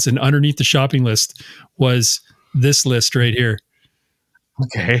ingredients, and underneath the shopping list was this list right here.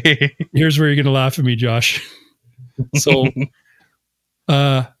 Okay. Here's where you're going to laugh at me, Josh. So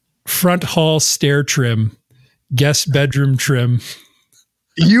front hall stair trim, guest bedroom trim.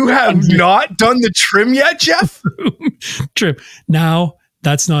 You have not done the trim yet, Jeff? Trim. Now,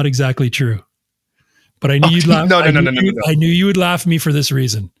 that's not exactly true. But I knew you'd laugh. No. I knew you would laugh at me for this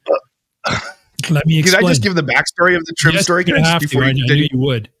reason. Let me explain. Can I just give the backstory of the trim story? I knew you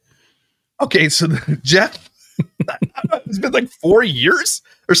would. Okay, so Jeff, it's been like 4 years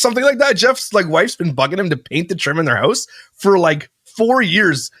or something like that. Jeff's wife's been bugging him to paint the trim in their house for 4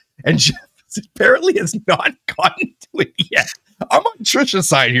 years. And Jeff apparently has not gotten to it yet. I'm on Trisha's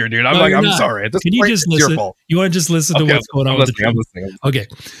side here, dude. I'm sorry. At this point, it's your fault. You want to just listen to what's going on with the trim? Okay,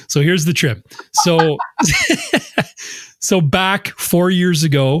 so here's the trim. So, so back 4 years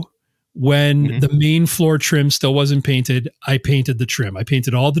ago, when the main floor trim still wasn't painted, I painted the trim. I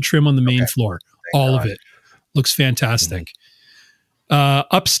painted all the trim on the main floor, all of it. Looks fantastic.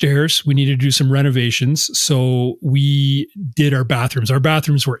 Upstairs, we needed to do some renovations, so we did our bathrooms. Our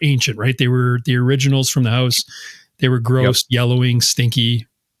bathrooms were ancient, right? They were the originals from the house. They were gross, yellowing, stinky.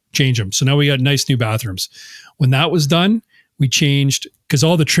 Change them. So now we got nice new bathrooms. When that was done, we changed, because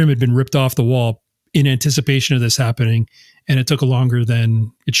all the trim had been ripped off the wall in anticipation of this happening, and it took longer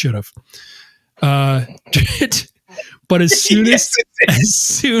than it should have. But as soon as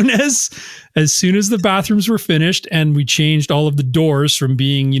the bathrooms were finished, and we changed all of the doors from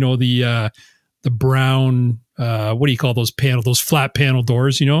being, the brown, what do you call those those flat panel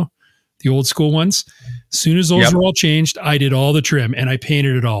doors, the old school ones. As soon as those were all changed, I did all the trim and I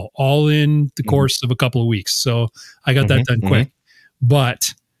painted it all in the course of a couple of weeks. So I got that done quick.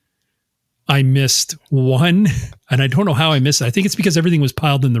 But I missed one, and I don't know how I missed it. I think it's because everything was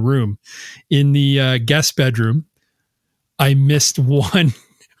piled in the room. In the guest bedroom, I missed one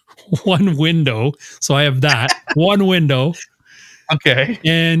window. So I have that one window. Okay.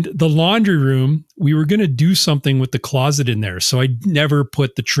 And the laundry room, we were going to do something with the closet in there. So I never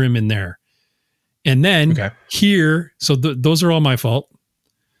put the trim in there. And then here, so those are all my fault.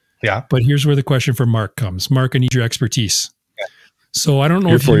 Yeah. But here's where the question for Mark comes. Mark, I need your expertise. Okay. So I don't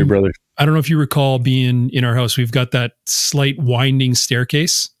know if you, brother. I don't know if you recall being in our house. We've got that slight winding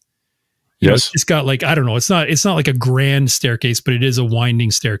staircase. Yes. It's got I don't know. It's not like a grand staircase, but it is a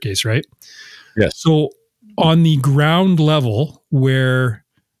winding staircase, right? Yes. So on the ground level where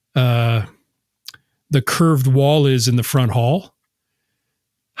the curved wall is in the front hall,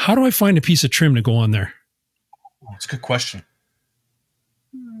 how do I find a piece of trim to go on there? That's a good question.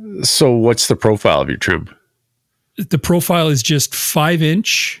 So what's the profile of your trim? The profile is just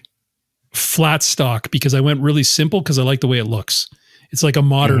 5-inch flat stock, because I went really simple because I like the way it looks. It's like a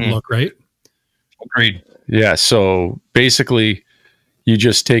modern look, right? Agreed. Yeah. So basically you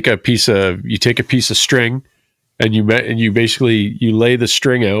just take a piece of string and you basically lay the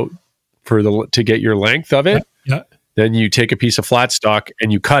string out to get your length of it. Yeah. Then you take a piece of flat stock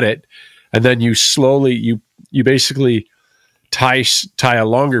and you cut it, and then you slowly you basically tie a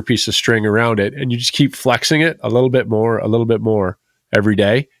longer piece of string around it, and you just keep flexing it a little bit more every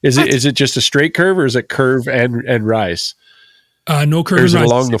day. Is it just a straight curve, or is it curve and rise? No curve. Or is it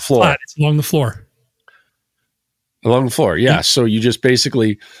along the floor? Flat. It's along the floor. Along the floor, yeah. So you just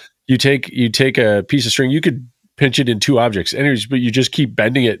basically you take a piece of string. You could pinch it in two objects, anyways, but you just keep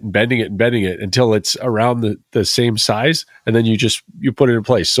bending it until it's around the same size, and then you put it in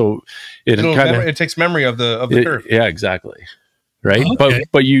place. So it takes memory of the curve. Yeah, exactly. Right, Okay.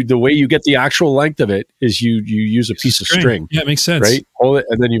 but the way you get the actual length of it is you use a piece of string. Yeah, it makes sense. Right, hold it,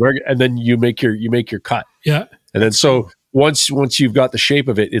 and then you make your cut. Yeah, and then so. Once you've got the shape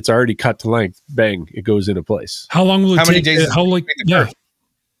of it, it's already cut to length. Bang, it goes into place. How long will it take? How many days? Yeah.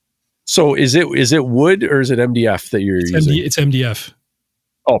 So is it wood or is it MDF that you're using? It's MDF.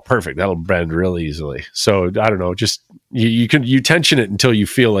 Oh, perfect. That'll bend really easily. So I don't know. Just you tension it until you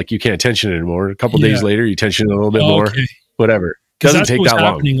feel like you can't tension it anymore. A couple days later, you tension it a little bit more. Whatever. Doesn't take that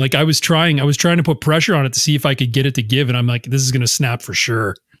long. Like I was trying to put pressure on it to see if I could get it to give, and I'm like, this is going to snap for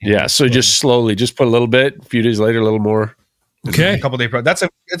sure. Yeah. So just slowly, just put a little bit. A few days later, a little more. Okay. A couple days. That's a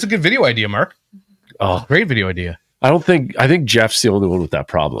good video idea, Mark. Oh, great video idea. I think Jeff's the only one with that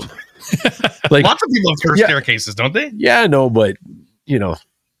problem. Like lots of people have staircases, don't they? Yeah, no, but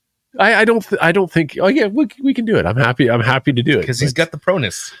I don't think. Oh yeah, we can do it. I'm happy to do it because he's got the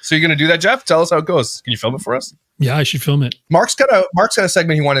proness. So you're gonna do that, Jeff? Tell us how it goes. Can you film it for us? Yeah, I should film it. Mark's got a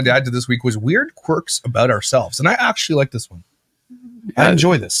segment he wanted to add to this week was weird quirks about ourselves, and I actually like this one. I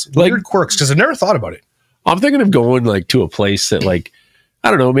enjoy this weird quirks because I never thought about it. I'm thinking of going like to a place that like,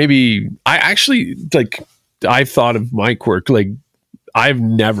 I don't know, maybe I actually like, I thought of my quirk. Like I've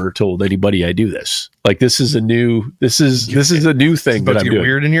never told anybody I do this. Like this is a new thing that I'm doing.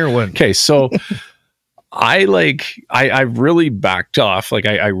 Weird in here. What? Okay. So I've really backed off. Like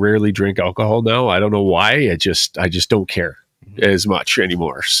I rarely drink alcohol now. I don't know why. I just don't care as much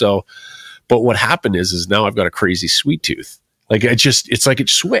anymore. So, but what happened is now I've got a crazy sweet tooth. Like it's like it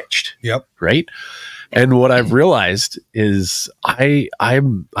switched. Yep. Right. And what I've realized is I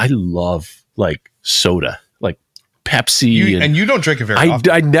love like soda, like Pepsi. And you don't drink it very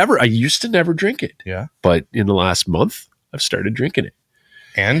often. I used to never drink it. Yeah. But in the last month, I've started drinking it.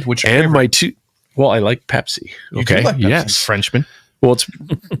 And which and my two, well, I like Pepsi. You okay. Do like Pepsi, yes. Frenchman. Well, it's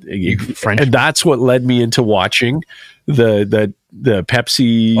French. And that's what led me into watching the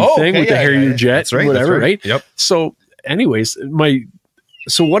Pepsi thing with the Harrier Jet, that's right, whatever, that's right? Yep. So anyways,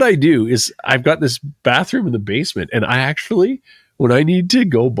 so what I do is I've got this bathroom in the basement, and I actually, when I need to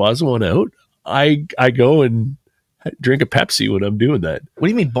go buzz one out, I go and drink a Pepsi when I'm doing that. What do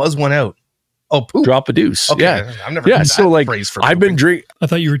you mean buzz one out? Oh, poop. Drop a deuce. Okay. Yeah. I've never heard so that like phrase for I've been drinking. I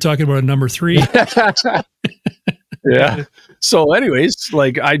thought you were talking about a number 3. Yeah. So anyways,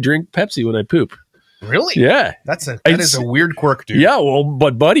 like I drink Pepsi when I poop. Really? Yeah. That is a weird quirk, dude. Yeah. Well,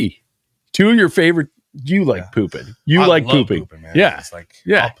 but buddy, two of your favorite, you like pooping. You like pooping. Man. Yeah. It's like,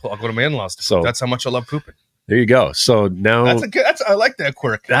 yeah. I'll go to my in-laws. So that's how much I love pooping. There you go. So now I like that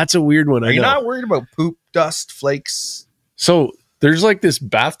quirk. That's a weird one. Are you not worried about poop, dust, flakes? So there's like this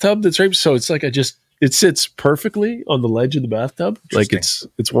bathtub that's right. So it's like it sits perfectly on the ledge of the bathtub. Like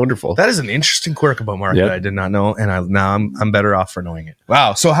it's wonderful. That is an interesting quirk about Mark that I did not know, and now I'm better off for knowing it.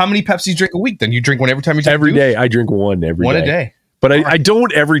 Wow. So how many Pepsi drink a week? Then you drink one every time you take every day. I drink one every day. One a day. But I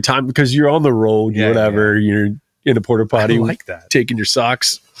don't every time because you're on the road, whatever. Yeah. You're in a porta potty, like that. Taking your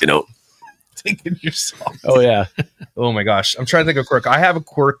socks, Taking your socks. Oh yeah. Oh my gosh. I'm trying to think of a quirk. I have a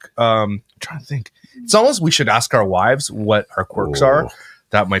quirk. I'm trying to think. It's almost we should ask our wives what our quirks are.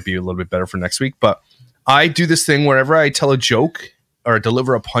 That might be a little bit better for next week. But I do this thing whenever I tell a joke or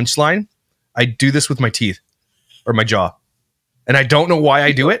deliver a punchline. I do this with my teeth or my jaw. And I don't know why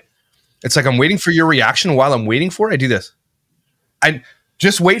I do it. It's like I'm waiting for your reaction. While I'm waiting for it, I do this. I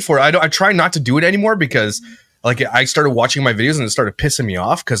just wait for it. I try not to do it anymore because like I started watching my videos and it started pissing me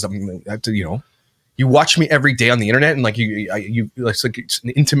off because I have to, you watch me every day on the internet and like it's an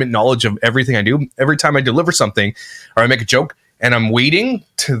intimate knowledge of everything I do. Every time I deliver something or I make a joke and I'm waiting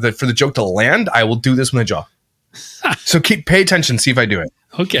for the joke to land, I will do this with my jaw. So pay attention, see if I do it.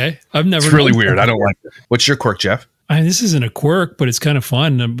 Okay. I've never. It's really weird. I don't like it. What's your quirk, Jeff? This isn't a quirk, but it's kind of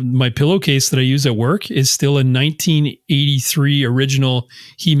fun. My pillowcase that I use at work is still a 1983 original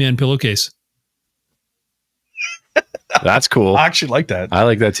He-Man pillowcase. That's cool. I actually like that. I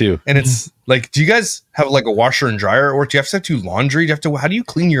like that too. And it's like, do you guys have like a washer and dryer, or do you have to do laundry? How do you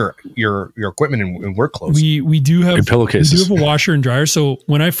clean your equipment and work clothes? We do have pillowcases. We do have a washer and dryer. So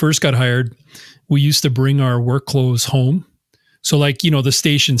when I first got hired, we used to bring our work clothes home. So like, the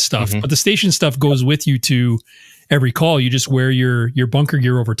station stuff, but the station stuff goes with you to every call. You just wear your bunker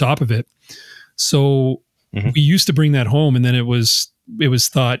gear over top of it. So we used to bring that home, and then it was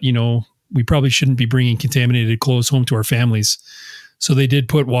thought, you know, we probably shouldn't be bringing contaminated clothes home to our families. So they did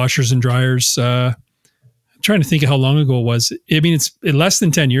put washers and dryers. I'm trying to think of how long ago it was. I mean, it's less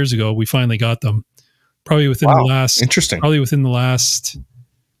than 10 years ago. We finally got them. Probably within the last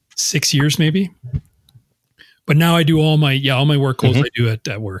 6 years, maybe. But now I do all my work clothes. I do it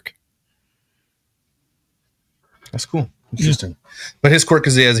at work. That's cool. Interesting. But his quirk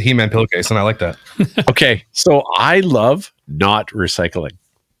is he has a He-Man pillowcase, and I like that. Okay, so I love not recycling.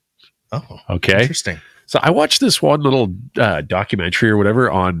 Oh, okay. Interesting. So I watched this one little documentary or whatever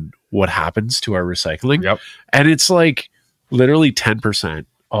on what happens to our recycling. Yep. And it's like literally 10%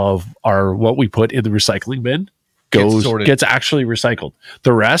 of what we put in the recycling bin gets actually recycled.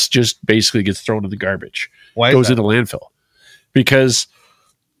 The rest just basically gets thrown in the garbage. Why goes into landfill. Because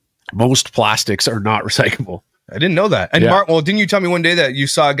most plastics are not recyclable. I didn't know that. And Mark, well, didn't you tell me one day that you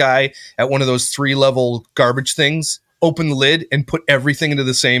saw a guy at one of those 3-level garbage things open the lid and put everything into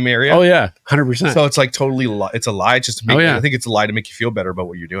the same area? Oh yeah, 100%. So it's like totally, it's a lie just to make. I think it's a lie to make you feel better about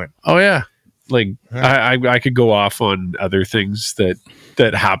what you're doing. Oh yeah, like I could go off on other things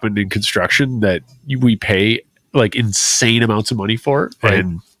that happened in construction that we pay like insane amounts of money for,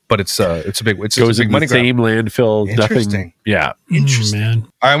 and but it's a big goes in the same landfill. Nothing. Yeah, interesting, man.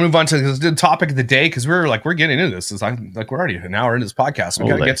 All right, I'll move on to the topic of the day because we're getting into this. It's like we're already an hour into this podcast. So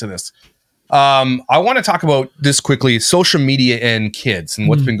we got to get to this. I want to talk about this quickly: social media and kids, and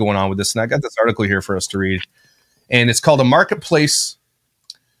what's been going on with this. And I got this article here for us to read, and it's called "A Marketplace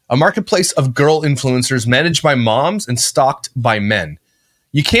of Girl Influencers Managed by Moms and Stalked by Men."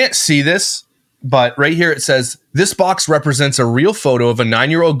 You can't see this, but right here it says, "This box represents a real photo of a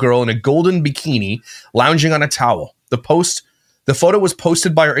 9-year-old girl in a golden bikini lounging on a towel. The photo was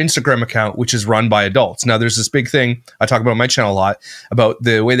posted by our Instagram account, which is run by adults." Now, there's this big thing I talk about on my channel a lot about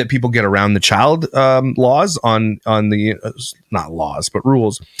the way that people get around the child laws on the not laws, but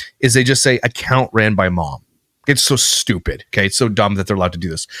rules, is they just say account ran by mom. It's so stupid. Okay. It's so dumb that they're allowed to do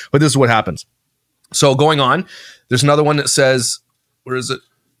this, but this is what happens. So going on, there's another one that says, where is it?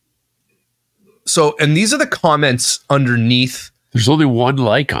 So, and these are the comments underneath. There's only one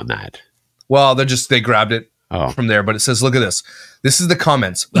like on that. Well, they grabbed it from there, but it says, look at this. This is the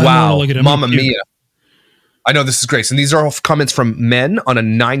comments. Wow. Mamma mia. I know this is great. And these are all comments from men on a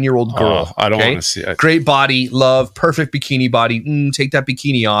 9-year-old girl. I don't want to see it. Great body, love, perfect bikini body. Take that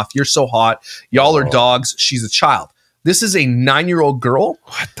bikini off. You're so hot. Y'all are dogs. She's a child. This is a 9-year-old girl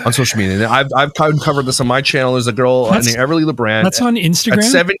on social media. And I've covered this on my channel. There's a girl named Everly LeBrand. That's on Instagram? At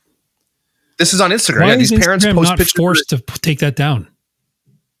 7. This is on Instagram. Why is these parents Instagram post not pictures. Forced to take that down?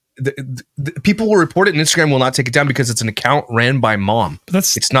 The people will report it, and Instagram will not take it down because it's an account ran by mom. But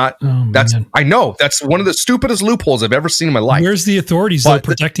it's not. I know that's one of the stupidest loopholes I've ever seen in my life. Where's the authorities that are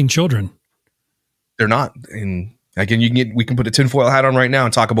protecting children? They're not. And again, we can put a tinfoil hat on right now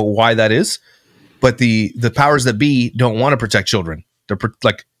and talk about why that is. But the powers that be don't want to protect children. They're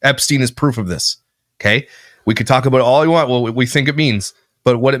like Epstein is proof of this. Okay, we could talk about all you want. Well, we think it means,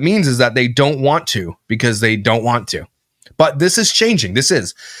 but what it means is that they don't want to because they don't want to. But this is changing. This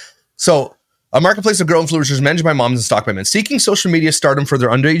is. So, a marketplace of girl influencers managed by moms and stalked by men. Seeking social media stardom for their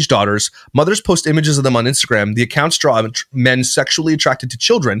underage daughters, mothers post images of them on Instagram. The accounts draw men sexually attracted to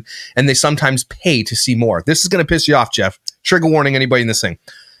children, and they sometimes pay to see more. This is going to piss you off, Jeff. Trigger warning, anybody in this thing.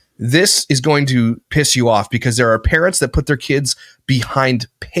 This is going to piss you off because there are parents that put their kids behind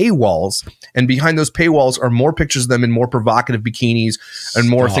paywalls, and behind those paywalls are more pictures of them in more provocative bikinis and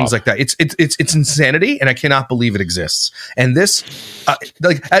more things like that. It's insanity, and I cannot believe it exists. And this,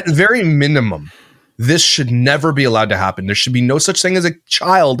 like at very minimum, this should never be allowed to happen. There should be no such thing as a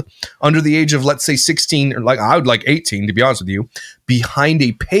child under the age of, let's say, 16, or I would like 18, to be honest with you, behind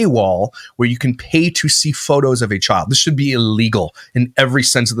a paywall where you can pay to see photos of a child. This should be illegal in every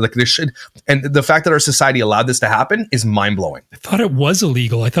sense of this should. And the fact that our society allowed this to happen is mind blowing. I thought it was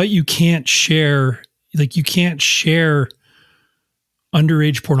illegal. I thought you can't share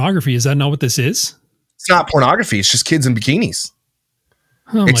underage pornography. Is that not what this is? It's not pornography. It's just kids in bikinis.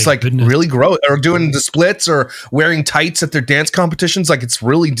 Oh, it's like really gross, or doing the splits or wearing tights at their dance competitions. Like, it's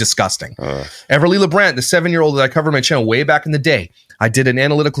really disgusting. Everly LeBrand, the 7-year-old that I covered on my channel way back in the day, I did an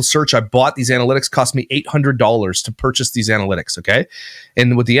analytical search. I bought these analytics, cost me $800 to purchase these analytics. Okay.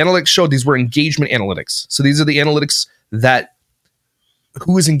 And what the analytics showed, these were engagement analytics. So these are the analytics that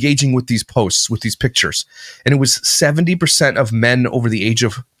who is engaging with these posts, with these pictures. And it was 70% of men over the age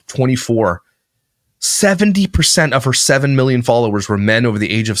of 24. 70% of her 7 million followers were men over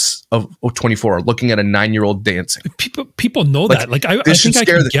the age of 24 looking at a 9-year-old dancing. People know that. Like, I think I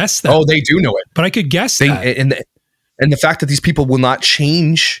could guess that. Oh, they do know it. But I could guess that. And the fact that these people will not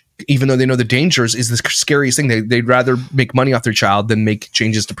change even though they know the dangers, is the scariest thing. They'd rather make money off their child than make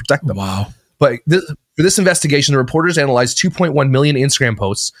changes to protect them. Wow. But for this investigation, the reporters analyzed 2.1 million Instagram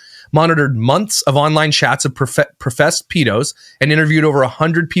posts, monitored months of online chats of professed pedos, and interviewed over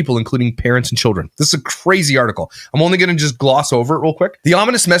 100 people, including parents and children. This is a crazy article. I'm only going to just gloss over it real quick. The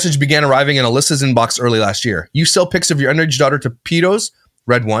ominous message began arriving in Alyssa's inbox early last year. You sell pics of your underage daughter to pedos?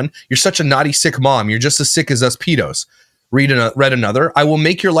 Read one. You're such a naughty, sick mom. You're just as sick as us pedos. Read another. I will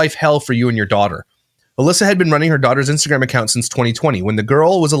make your life hell for you and your daughter. Alyssa had been running her daughter's Instagram account since 2020, when the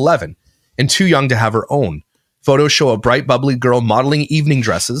girl was 11 and too young to have her own. Photos show a bright, bubbly girl modeling evening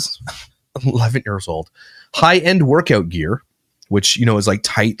dresses, 11 years old, high-end workout gear, which, you know, is like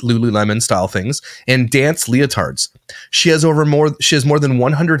tight Lululemon style things, and dance leotards. She has more than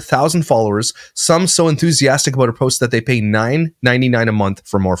 100,000 followers, some so enthusiastic about her posts that they pay $9.99 a month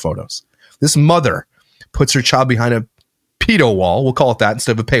for more photos. This mother puts her child behind a pedo wall, we'll call it that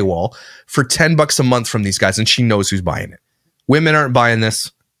instead of a paywall, for $10 a month from these guys, and she knows who's buying it. Women aren't buying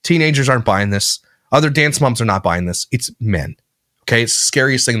this. Teenagers aren't buying this. Other dance moms are not buying this. It's men. Okay, it's the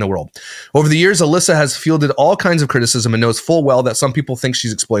scariest thing in the world. Over the years, Alyssa has fielded all kinds of criticism and knows full well that some people think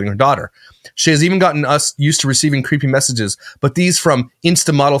she's exploiting her daughter. She has even gotten us used to receiving creepy messages, but these from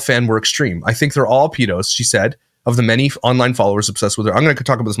Insta model fan were extreme. I think they're all pedos, she said, of the many online followers obsessed with her. I'm going to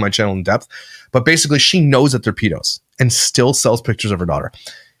talk about this on my channel in depth, but basically she knows that they're pedos and still sells pictures of her daughter.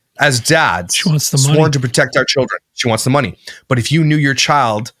 As dads, she wants the sworn money to protect our children. She wants the money. But if you knew your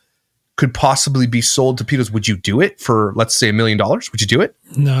child could possibly be sold to pedos, would you do it for, let's say, $1 million? Would you do it?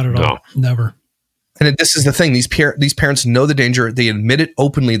 Not at all. Never. And this is the thing. These parents know the danger. They admit it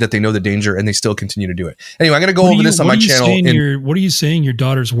openly that they know the danger, and they still continue to do it. Anyway, I'm going to go over this on my channel. What are you saying your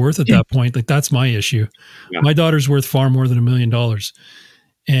daughter's worth at that point? Like, that's my issue. Yeah. My daughter's worth far more than $1 million.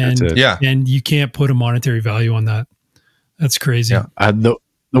 And you can't put a monetary value on that. That's crazy. Yeah.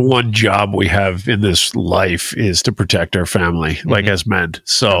 The one job we have in this life is to protect our family, like as men.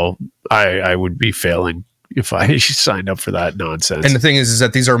 So I would be failing if I signed up for that nonsense. And the thing is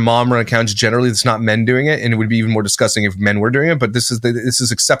that these are mom run accounts. Generally, it's not men doing it, and it would be even more disgusting if men were doing it. But this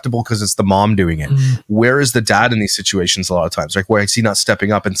is acceptable because it's the mom doing it. Where is the dad in these situations? A lot of times, like where I see not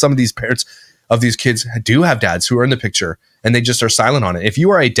stepping up, and some of these parents of these kids do have dads who are in the picture, and they just are silent on it. If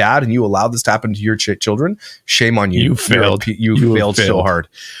you are a dad and you allow this to happen to your children, shame on you. You failed. You failed so hard.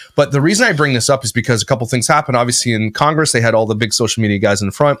 But the reason I bring this up is because a couple things happened. Obviously, in Congress, they had all the big social media guys in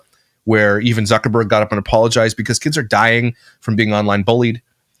the front, where even Zuckerberg got up and apologized because kids are dying from being online bullied.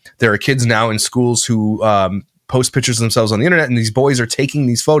 There are kids now in schools who post pictures of themselves on the internet, and these boys are taking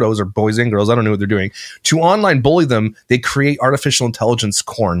these photos, or boys and girls, I don't know what they're doing, to online bully them. They create artificial intelligence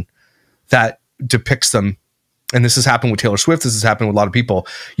that depicts them. And this has happened with Taylor Swift. This has happened with a lot of people.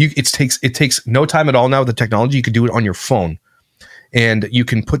 It takes no time at all now with the technology. You could do it on your phone, and you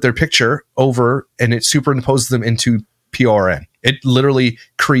can put their picture over, and it superimposes them into PRN. It literally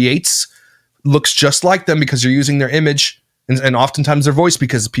looks just like them because you're using their image and oftentimes their voice,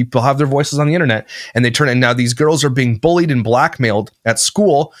 because people have their voices on the internet, and they turn. And now these girls are being bullied and blackmailed at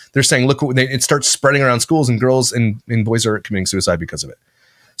school. They're saying, look, it starts spreading around schools, and girls and boys are committing suicide because of it.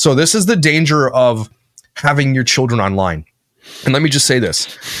 So this is the danger of having your children online. And let me just say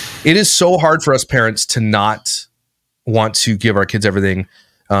this. It is so hard for us parents to not want to give our kids everything,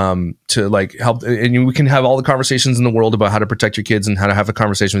 to like help. And we can have all the conversations in the world about how to protect your kids and how to have a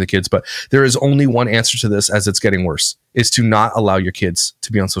conversation with the kids. But there is only one answer to this as it's getting worse, is to not allow your kids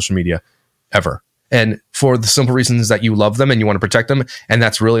to be on social media ever. And for the simple reason is that you love them and you want to protect them. And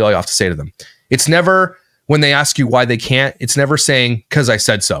that's really all you have to say to them. It's never, when they ask you why they can't, it's never saying, because I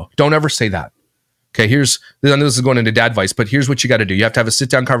said so. Don't ever say that. Okay, this is going into dad advice, but here's what you got to do. You have to have a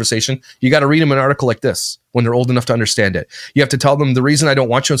sit-down conversation. You got to read them an article like this when they're old enough to understand it. You have to tell them, the reason I don't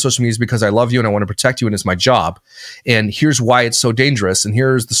want you on social media is because I love you and I want to protect you and it's my job. And here's why it's so dangerous. And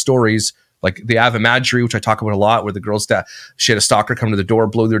here's the stories, like the Ava Madry, which I talk about a lot, where the girl's dad, she had a stalker come to the door,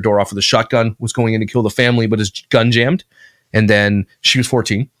 blow their door off with a shotgun, was going in to kill the family, but his gun jammed. And then she was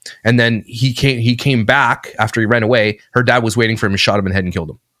 14. And then he came back after he ran away. Her dad was waiting for him and shot him in the head and killed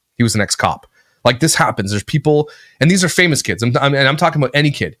him. He was an ex-cop. Like, this happens. There's people, and these are famous kids. I'm talking about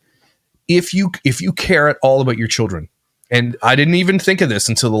any kid. If you care at all about your children, and I didn't even think of this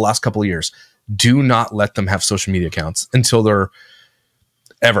until the last couple of years, do not let them have social media accounts until they're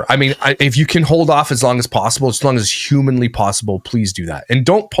ever. I mean, if you can hold off as long as possible, as long as humanly possible, please do that. And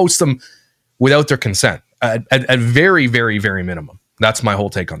don't post them without their consent at very, very, very minimum. That's my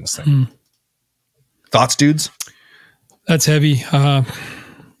whole take on this thing. Thoughts, dudes? That's heavy.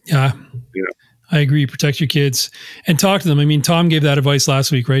 Yeah. I agree. Protect your kids and talk to them. I mean, Tom gave that advice last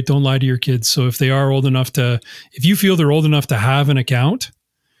week, right? Don't lie to your kids. So if they are old enough if you feel they're old enough to have an account,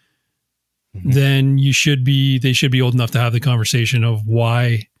 then they should be old enough to have the conversation of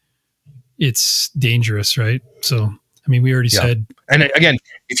why it's dangerous, right? So, I mean, we already said. And again,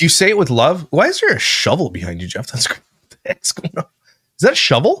 if you say it with love, why is there a shovel behind you, Jeff? That's what the heck's going on? Is that a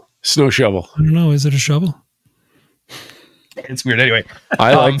shovel? Snow shovel. I don't know. Is it a shovel? It's weird. Anyway,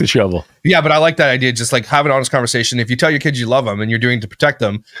 I like the shovel. Yeah, but I like that idea. Just like have an honest conversation. If you tell your kids you love them and you're doing it to protect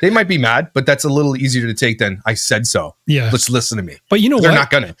them, they might be mad, but that's a little easier to take than I said so. Yeah. Let's listen to me. But you know they're what? not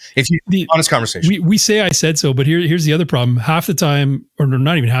gonna. If you honest conversation. We say I said so, but here's the other problem. Half the time, or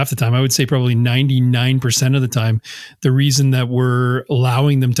not even half the time, I would say probably 99% of the time, the reason that we're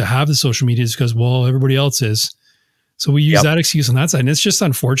allowing them to have the social media is because, well, everybody else is. So we use that excuse on that side, and it's just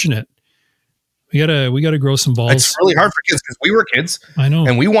unfortunate. We gotta grow some balls. It's really hard for kids because we were kids. I know,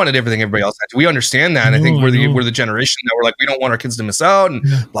 and we wanted everything everybody else had. We understand that. And I think we're the generation that we're like, we don't want our kids to miss out and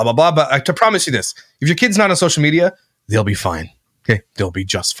blah blah blah. But to promise you this, if your kid's not on social media, they'll be fine. Okay, they'll be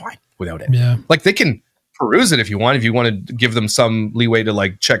just fine without it. Yeah, like they can peruse it if you want. If you want to give them some leeway to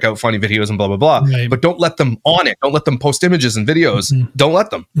like check out funny videos and blah blah blah. Right. But don't let them on it. Don't let them post images and videos. Mm-hmm. Don't let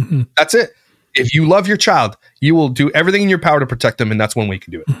them. Mm-hmm. That's it. If you love your child, you will do everything in your power to protect them, and that's one way you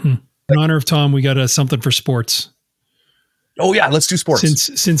can do it. Mm-hmm. In honor of Tom, we got something for sports. Oh yeah, let's do sports.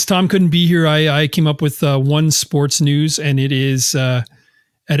 Since Tom couldn't be here, I came up with one sports news, and it is at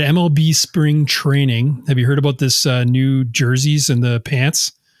MLB spring training. Have you heard about this new jerseys and the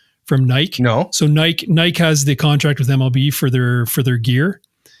pants from Nike? No. So Nike has the contract with MLB for their gear,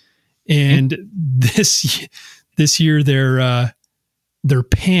 and this year their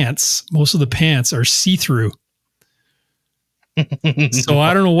pants, most of the pants are see-through. So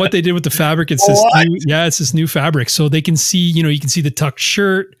I don't know what they did with the fabric. It's this new fabric. So they can see, you can see the tucked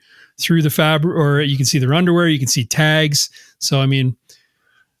shirt through the fabric, or you can see their underwear, you can see tags. So, I mean,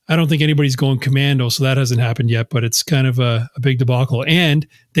 I don't think anybody's going commando, so that hasn't happened yet, but it's kind of a big debacle. And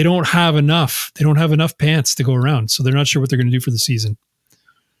they don't have enough pants to go around. So they're not sure what they're going to do for the season.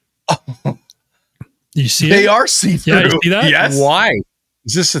 Do you see They are see-through. Yeah, you see that? Yes. Why?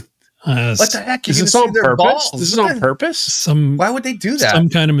 Is this what the heck? Is this on purpose? This is on purpose? Why would they do that? Some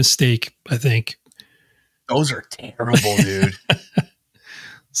kind of mistake, I think. Those are terrible, dude.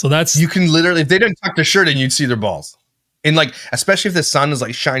 So you can literally, if they didn't tuck the shirt in, you'd see their balls. And like, especially if the sun is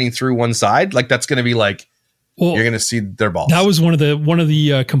like shining through one side, like that's going to be like, you're going to see their balls. That was one of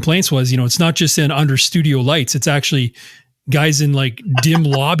the complaints was, it's not just under studio lights. It's actually guys in like dim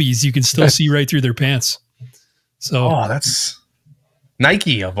lobbies. You can still see right through their pants. So, that's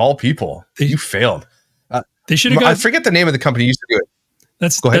Nike of all people. You failed. They should have I forget the name of the company used to do it.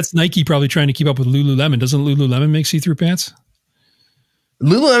 That's Nike probably trying to keep up with Lululemon. Doesn't Lululemon make see-through pants?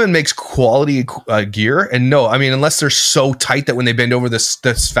 Lululemon makes quality gear, and no, I mean, unless they're so tight that when they bend over, this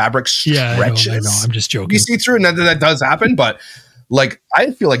fabric stretches. I know. I'm just joking. You see through, and that does happen, but like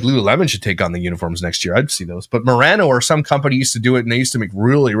I feel like Lululemon should take on the uniforms next year. I'd see those, but Murano or some company used to do it, and they used to make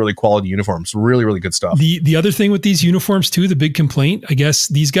really, really quality uniforms. Really, really good stuff. The other thing with these uniforms too, the big complaint, I guess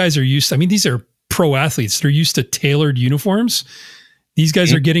these guys are used. I mean, these are pro athletes. They're used to tailored uniforms. These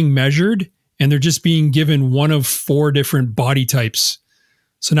guys are getting measured, and they're just being given one of 4 different body types.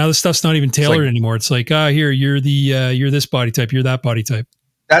 So now the stuff's not even tailored anymore. It's like, here, you're this body type, you're that body type.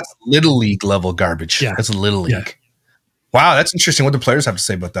 That's little league level garbage. Yeah. That's little league. Yeah. Wow, that's interesting. What the players have to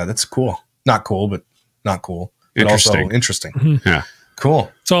say about that. That's cool. Not cool, but not cool. Interesting. But also interesting. Mm-hmm. Yeah.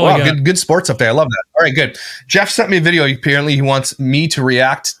 Cool. Wow, good sports update. I love that. All right, good. Jeff sent me a video. Apparently he wants me to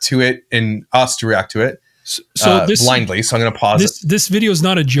react to it and us to react to it blindly. So I'm going to pause it. This video is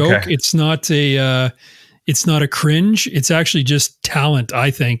not a joke. Okay. It's not a cringe. It's actually just talent,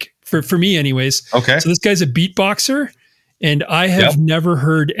 I think, for me anyways. Okay. So this guy's a beatboxer, and I have never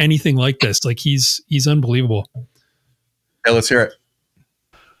heard anything like this. Like he's unbelievable. Okay, let's hear it.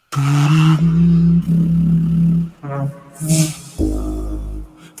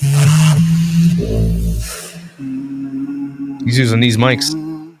 He's using these mics.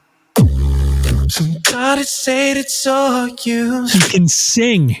 Somebody said it's all you. He can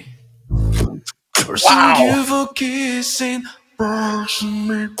sing. Wow.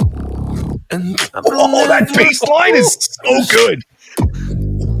 That bass line is so good.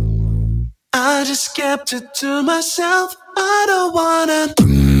 I just kept it to myself. I don't wanna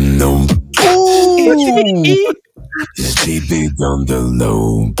know. Just keep it on the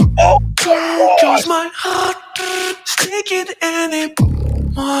low. Cause my heart take it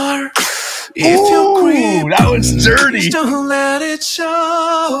anymore. If you creep, that was dirty. Don't let it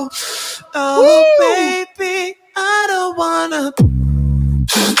show. Oh, baby, I don't wanna.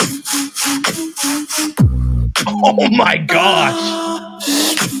 Oh my gosh.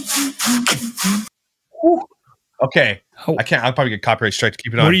 Okay. I can't. I'll probably get copyright strike to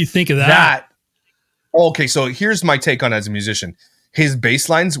keep it on. What do you think of that? Okay, so here's my take on it as a musician. His bass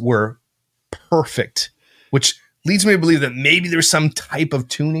lines were perfect, which leads me to believe that maybe there's some type of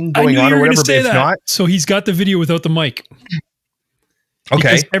tuning going on or whatever, but if not. So he's got the video without the mic. Okay.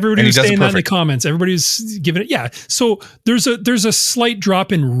 Because everybody was saying that in the comments. Everybody's giving it. Yeah. So there's a slight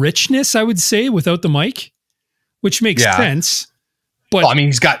drop in richness, I would say, without the mic, which makes sense. But well, I mean,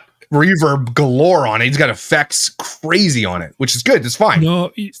 he's got reverb galore on it. He's got effects crazy on it, which is good. It's fine.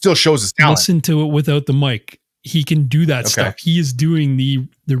 No, still shows his talent. Listen to it without the mic. He can do that stuff. He is doing the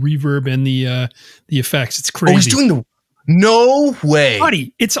reverb and the effects. It's crazy. Oh, he's doing the. No way,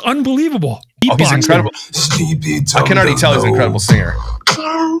 buddy! It's unbelievable. He's incredible. I can already tell he's an incredible singer.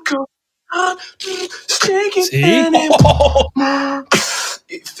 See?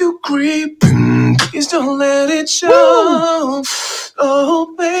 If you creep, please don't let it show.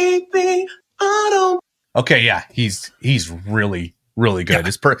 Oh, baby, I don't. Okay, yeah, he's really good. Yeah.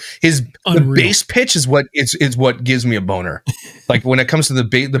 The bass pitch is what gives me a boner. Like when it comes to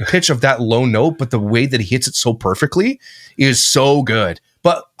the pitch of that low note, but the way that he hits it so perfectly is so good.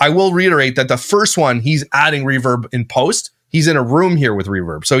 But I will reiterate that the first one, he's adding reverb in post. He's in a room here with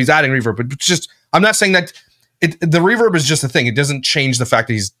reverb, so he's adding reverb. But just, I'm not saying that the reverb is just a thing. It doesn't change the fact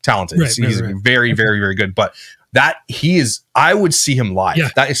that he's talented. Right, he's very, very, very good. But that I would see him live. Yeah.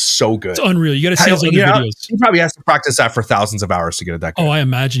 That is so good. It's unreal. You got to see his other videos. He probably has to practice that for thousands of hours to get it that good. Oh, I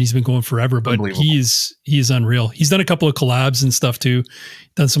imagine he's been going forever, but he's unreal. He's done a couple of collabs and stuff too.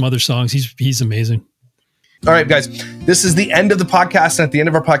 Done some other songs. He's amazing. All right, guys, this is the end of the podcast. And at the end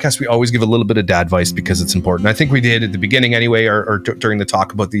of our podcast, we always give a little bit of dad advice because it's important. I think we did at the beginning anyway, or during the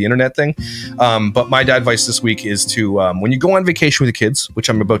talk about the internet thing. But my dad advice this week is to, when you go on vacation with the kids, which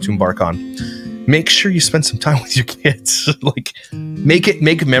I'm about to embark on, make sure you spend some time with your kids. Like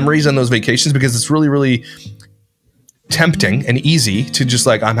make memories on those vacations, because it's really, really tempting and easy to just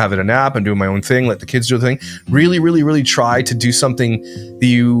like, I'm having a nap and doing my own thing, let the kids do the thing. Really, really, really try to do something that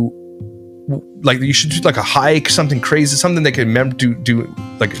you should do, like a hike, something crazy, something that can do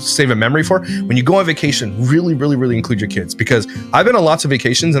like save a memory for. When you go on vacation, really, really, really include your kids, because I've been on lots of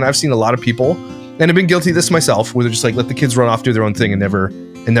vacations and I've seen a lot of people, and I've been guilty of this myself, where they're just like, let the kids run off, do their own thing, and never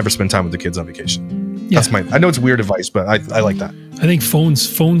spend time with the kids on vacation. Yeah. I know it's weird advice, but I like that. I think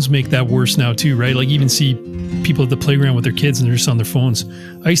phones make that worse now too, right? Like even see people at the playground with their kids and they're just on their phones.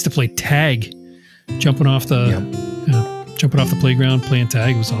 I used to play tag, jumping off the playground, playing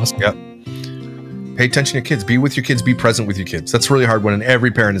tag. It was awesome. Yep. Pay attention to your kids. Be with your kids. Be present with your kids. That's really hard when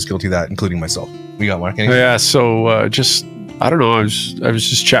every parent is guilty of that, including myself. We got one. Yeah. So I don't know. I was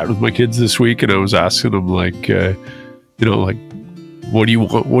just chatting with my kids this week, and I was asking them like, what do you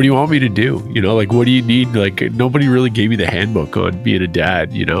want me to do? Like, what do you need? Like, nobody really gave me the handbook on being a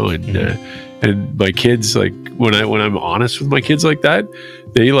dad, and my kids, like when I'm honest with my kids like that,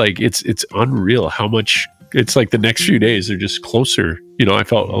 they like, it's unreal how much. It's like the next few days they're just closer. I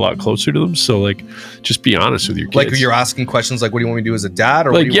felt a lot closer to them. So like, just be honest with your kids. Like you're asking questions like, what do you want me to do as a dad?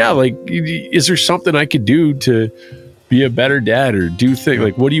 Or like, is there something I could do to be a better dad or do things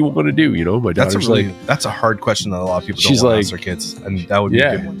like, what do you want to do? My daughter's that's a hard question that a lot of people don't want to ask their kids. And that would be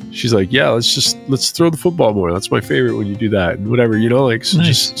a good one. She's like, yeah, let's throw the football more. That's my favorite when you do that and whatever, like, so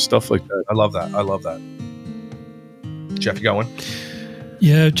just stuff like that. I love that. Jeff, you got one?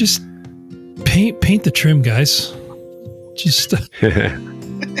 Yeah. Just paint the trim, guys. Just paint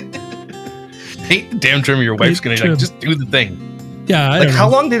the damn trim. Your wife's going to like, just do the thing. Yeah. Like, how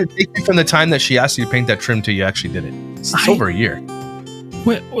long did it take you from the time that she asked you to paint that trim till you actually did it? It's over a year.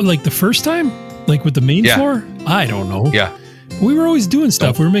 What, like the first time? Like with the main floor? I don't know. Yeah. We were always doing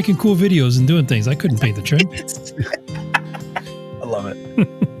stuff. We were making cool videos and doing things. I couldn't paint the trim. I love it.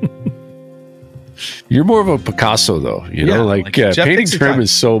 You're more of a Picasso though, painting trim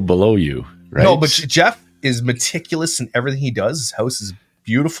is so below you, right? No, but Jeff is meticulous in everything he does. His house is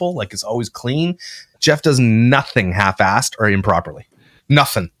beautiful. Like, it's always clean. Jeff does nothing half-assed or improperly.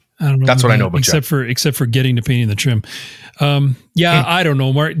 Nothing. I don't know. That's what I know about Jeff. Except for getting to painting the trim. I don't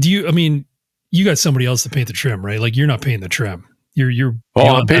know, Mark. You got somebody else to paint the trim, right? Like, you're not painting the trim. You're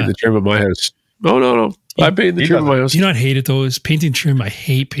I'm painting the trim at my house. No. I paint the trim at my house. Do you not hate it though? Is painting trim? I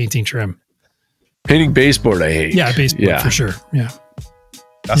hate painting trim. Painting baseboard, I hate. Yeah, baseboard for sure. Yeah.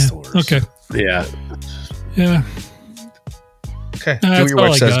 That's the worst. Okay. Yeah. Yeah. Okay. Do what your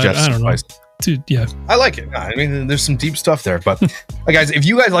wife says, Jeff. I don't know. Dude, yeah. I like it. I mean, there's some deep stuff there. But guys, if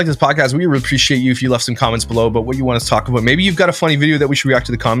you guys like this podcast, we really appreciate you if you left some comments below about what you want us to talk about. Maybe you've got a funny video that we should react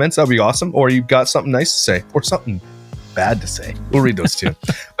to the comments. That would be awesome. Or you've got something nice to say or something bad to say. We'll read those too.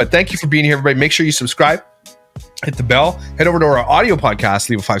 But thank you for being here, everybody. Make sure you subscribe. hit the bell, head over to our audio podcast,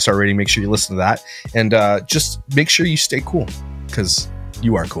 leave a 5-star rating. Make sure you listen to that. And just make sure you stay cool, because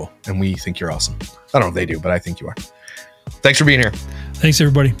you are cool and we think you're awesome. I don't know if they do, but I think you are. Thanks for being here. Thanks,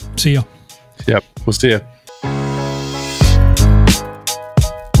 everybody. See you. Yep. We'll see you.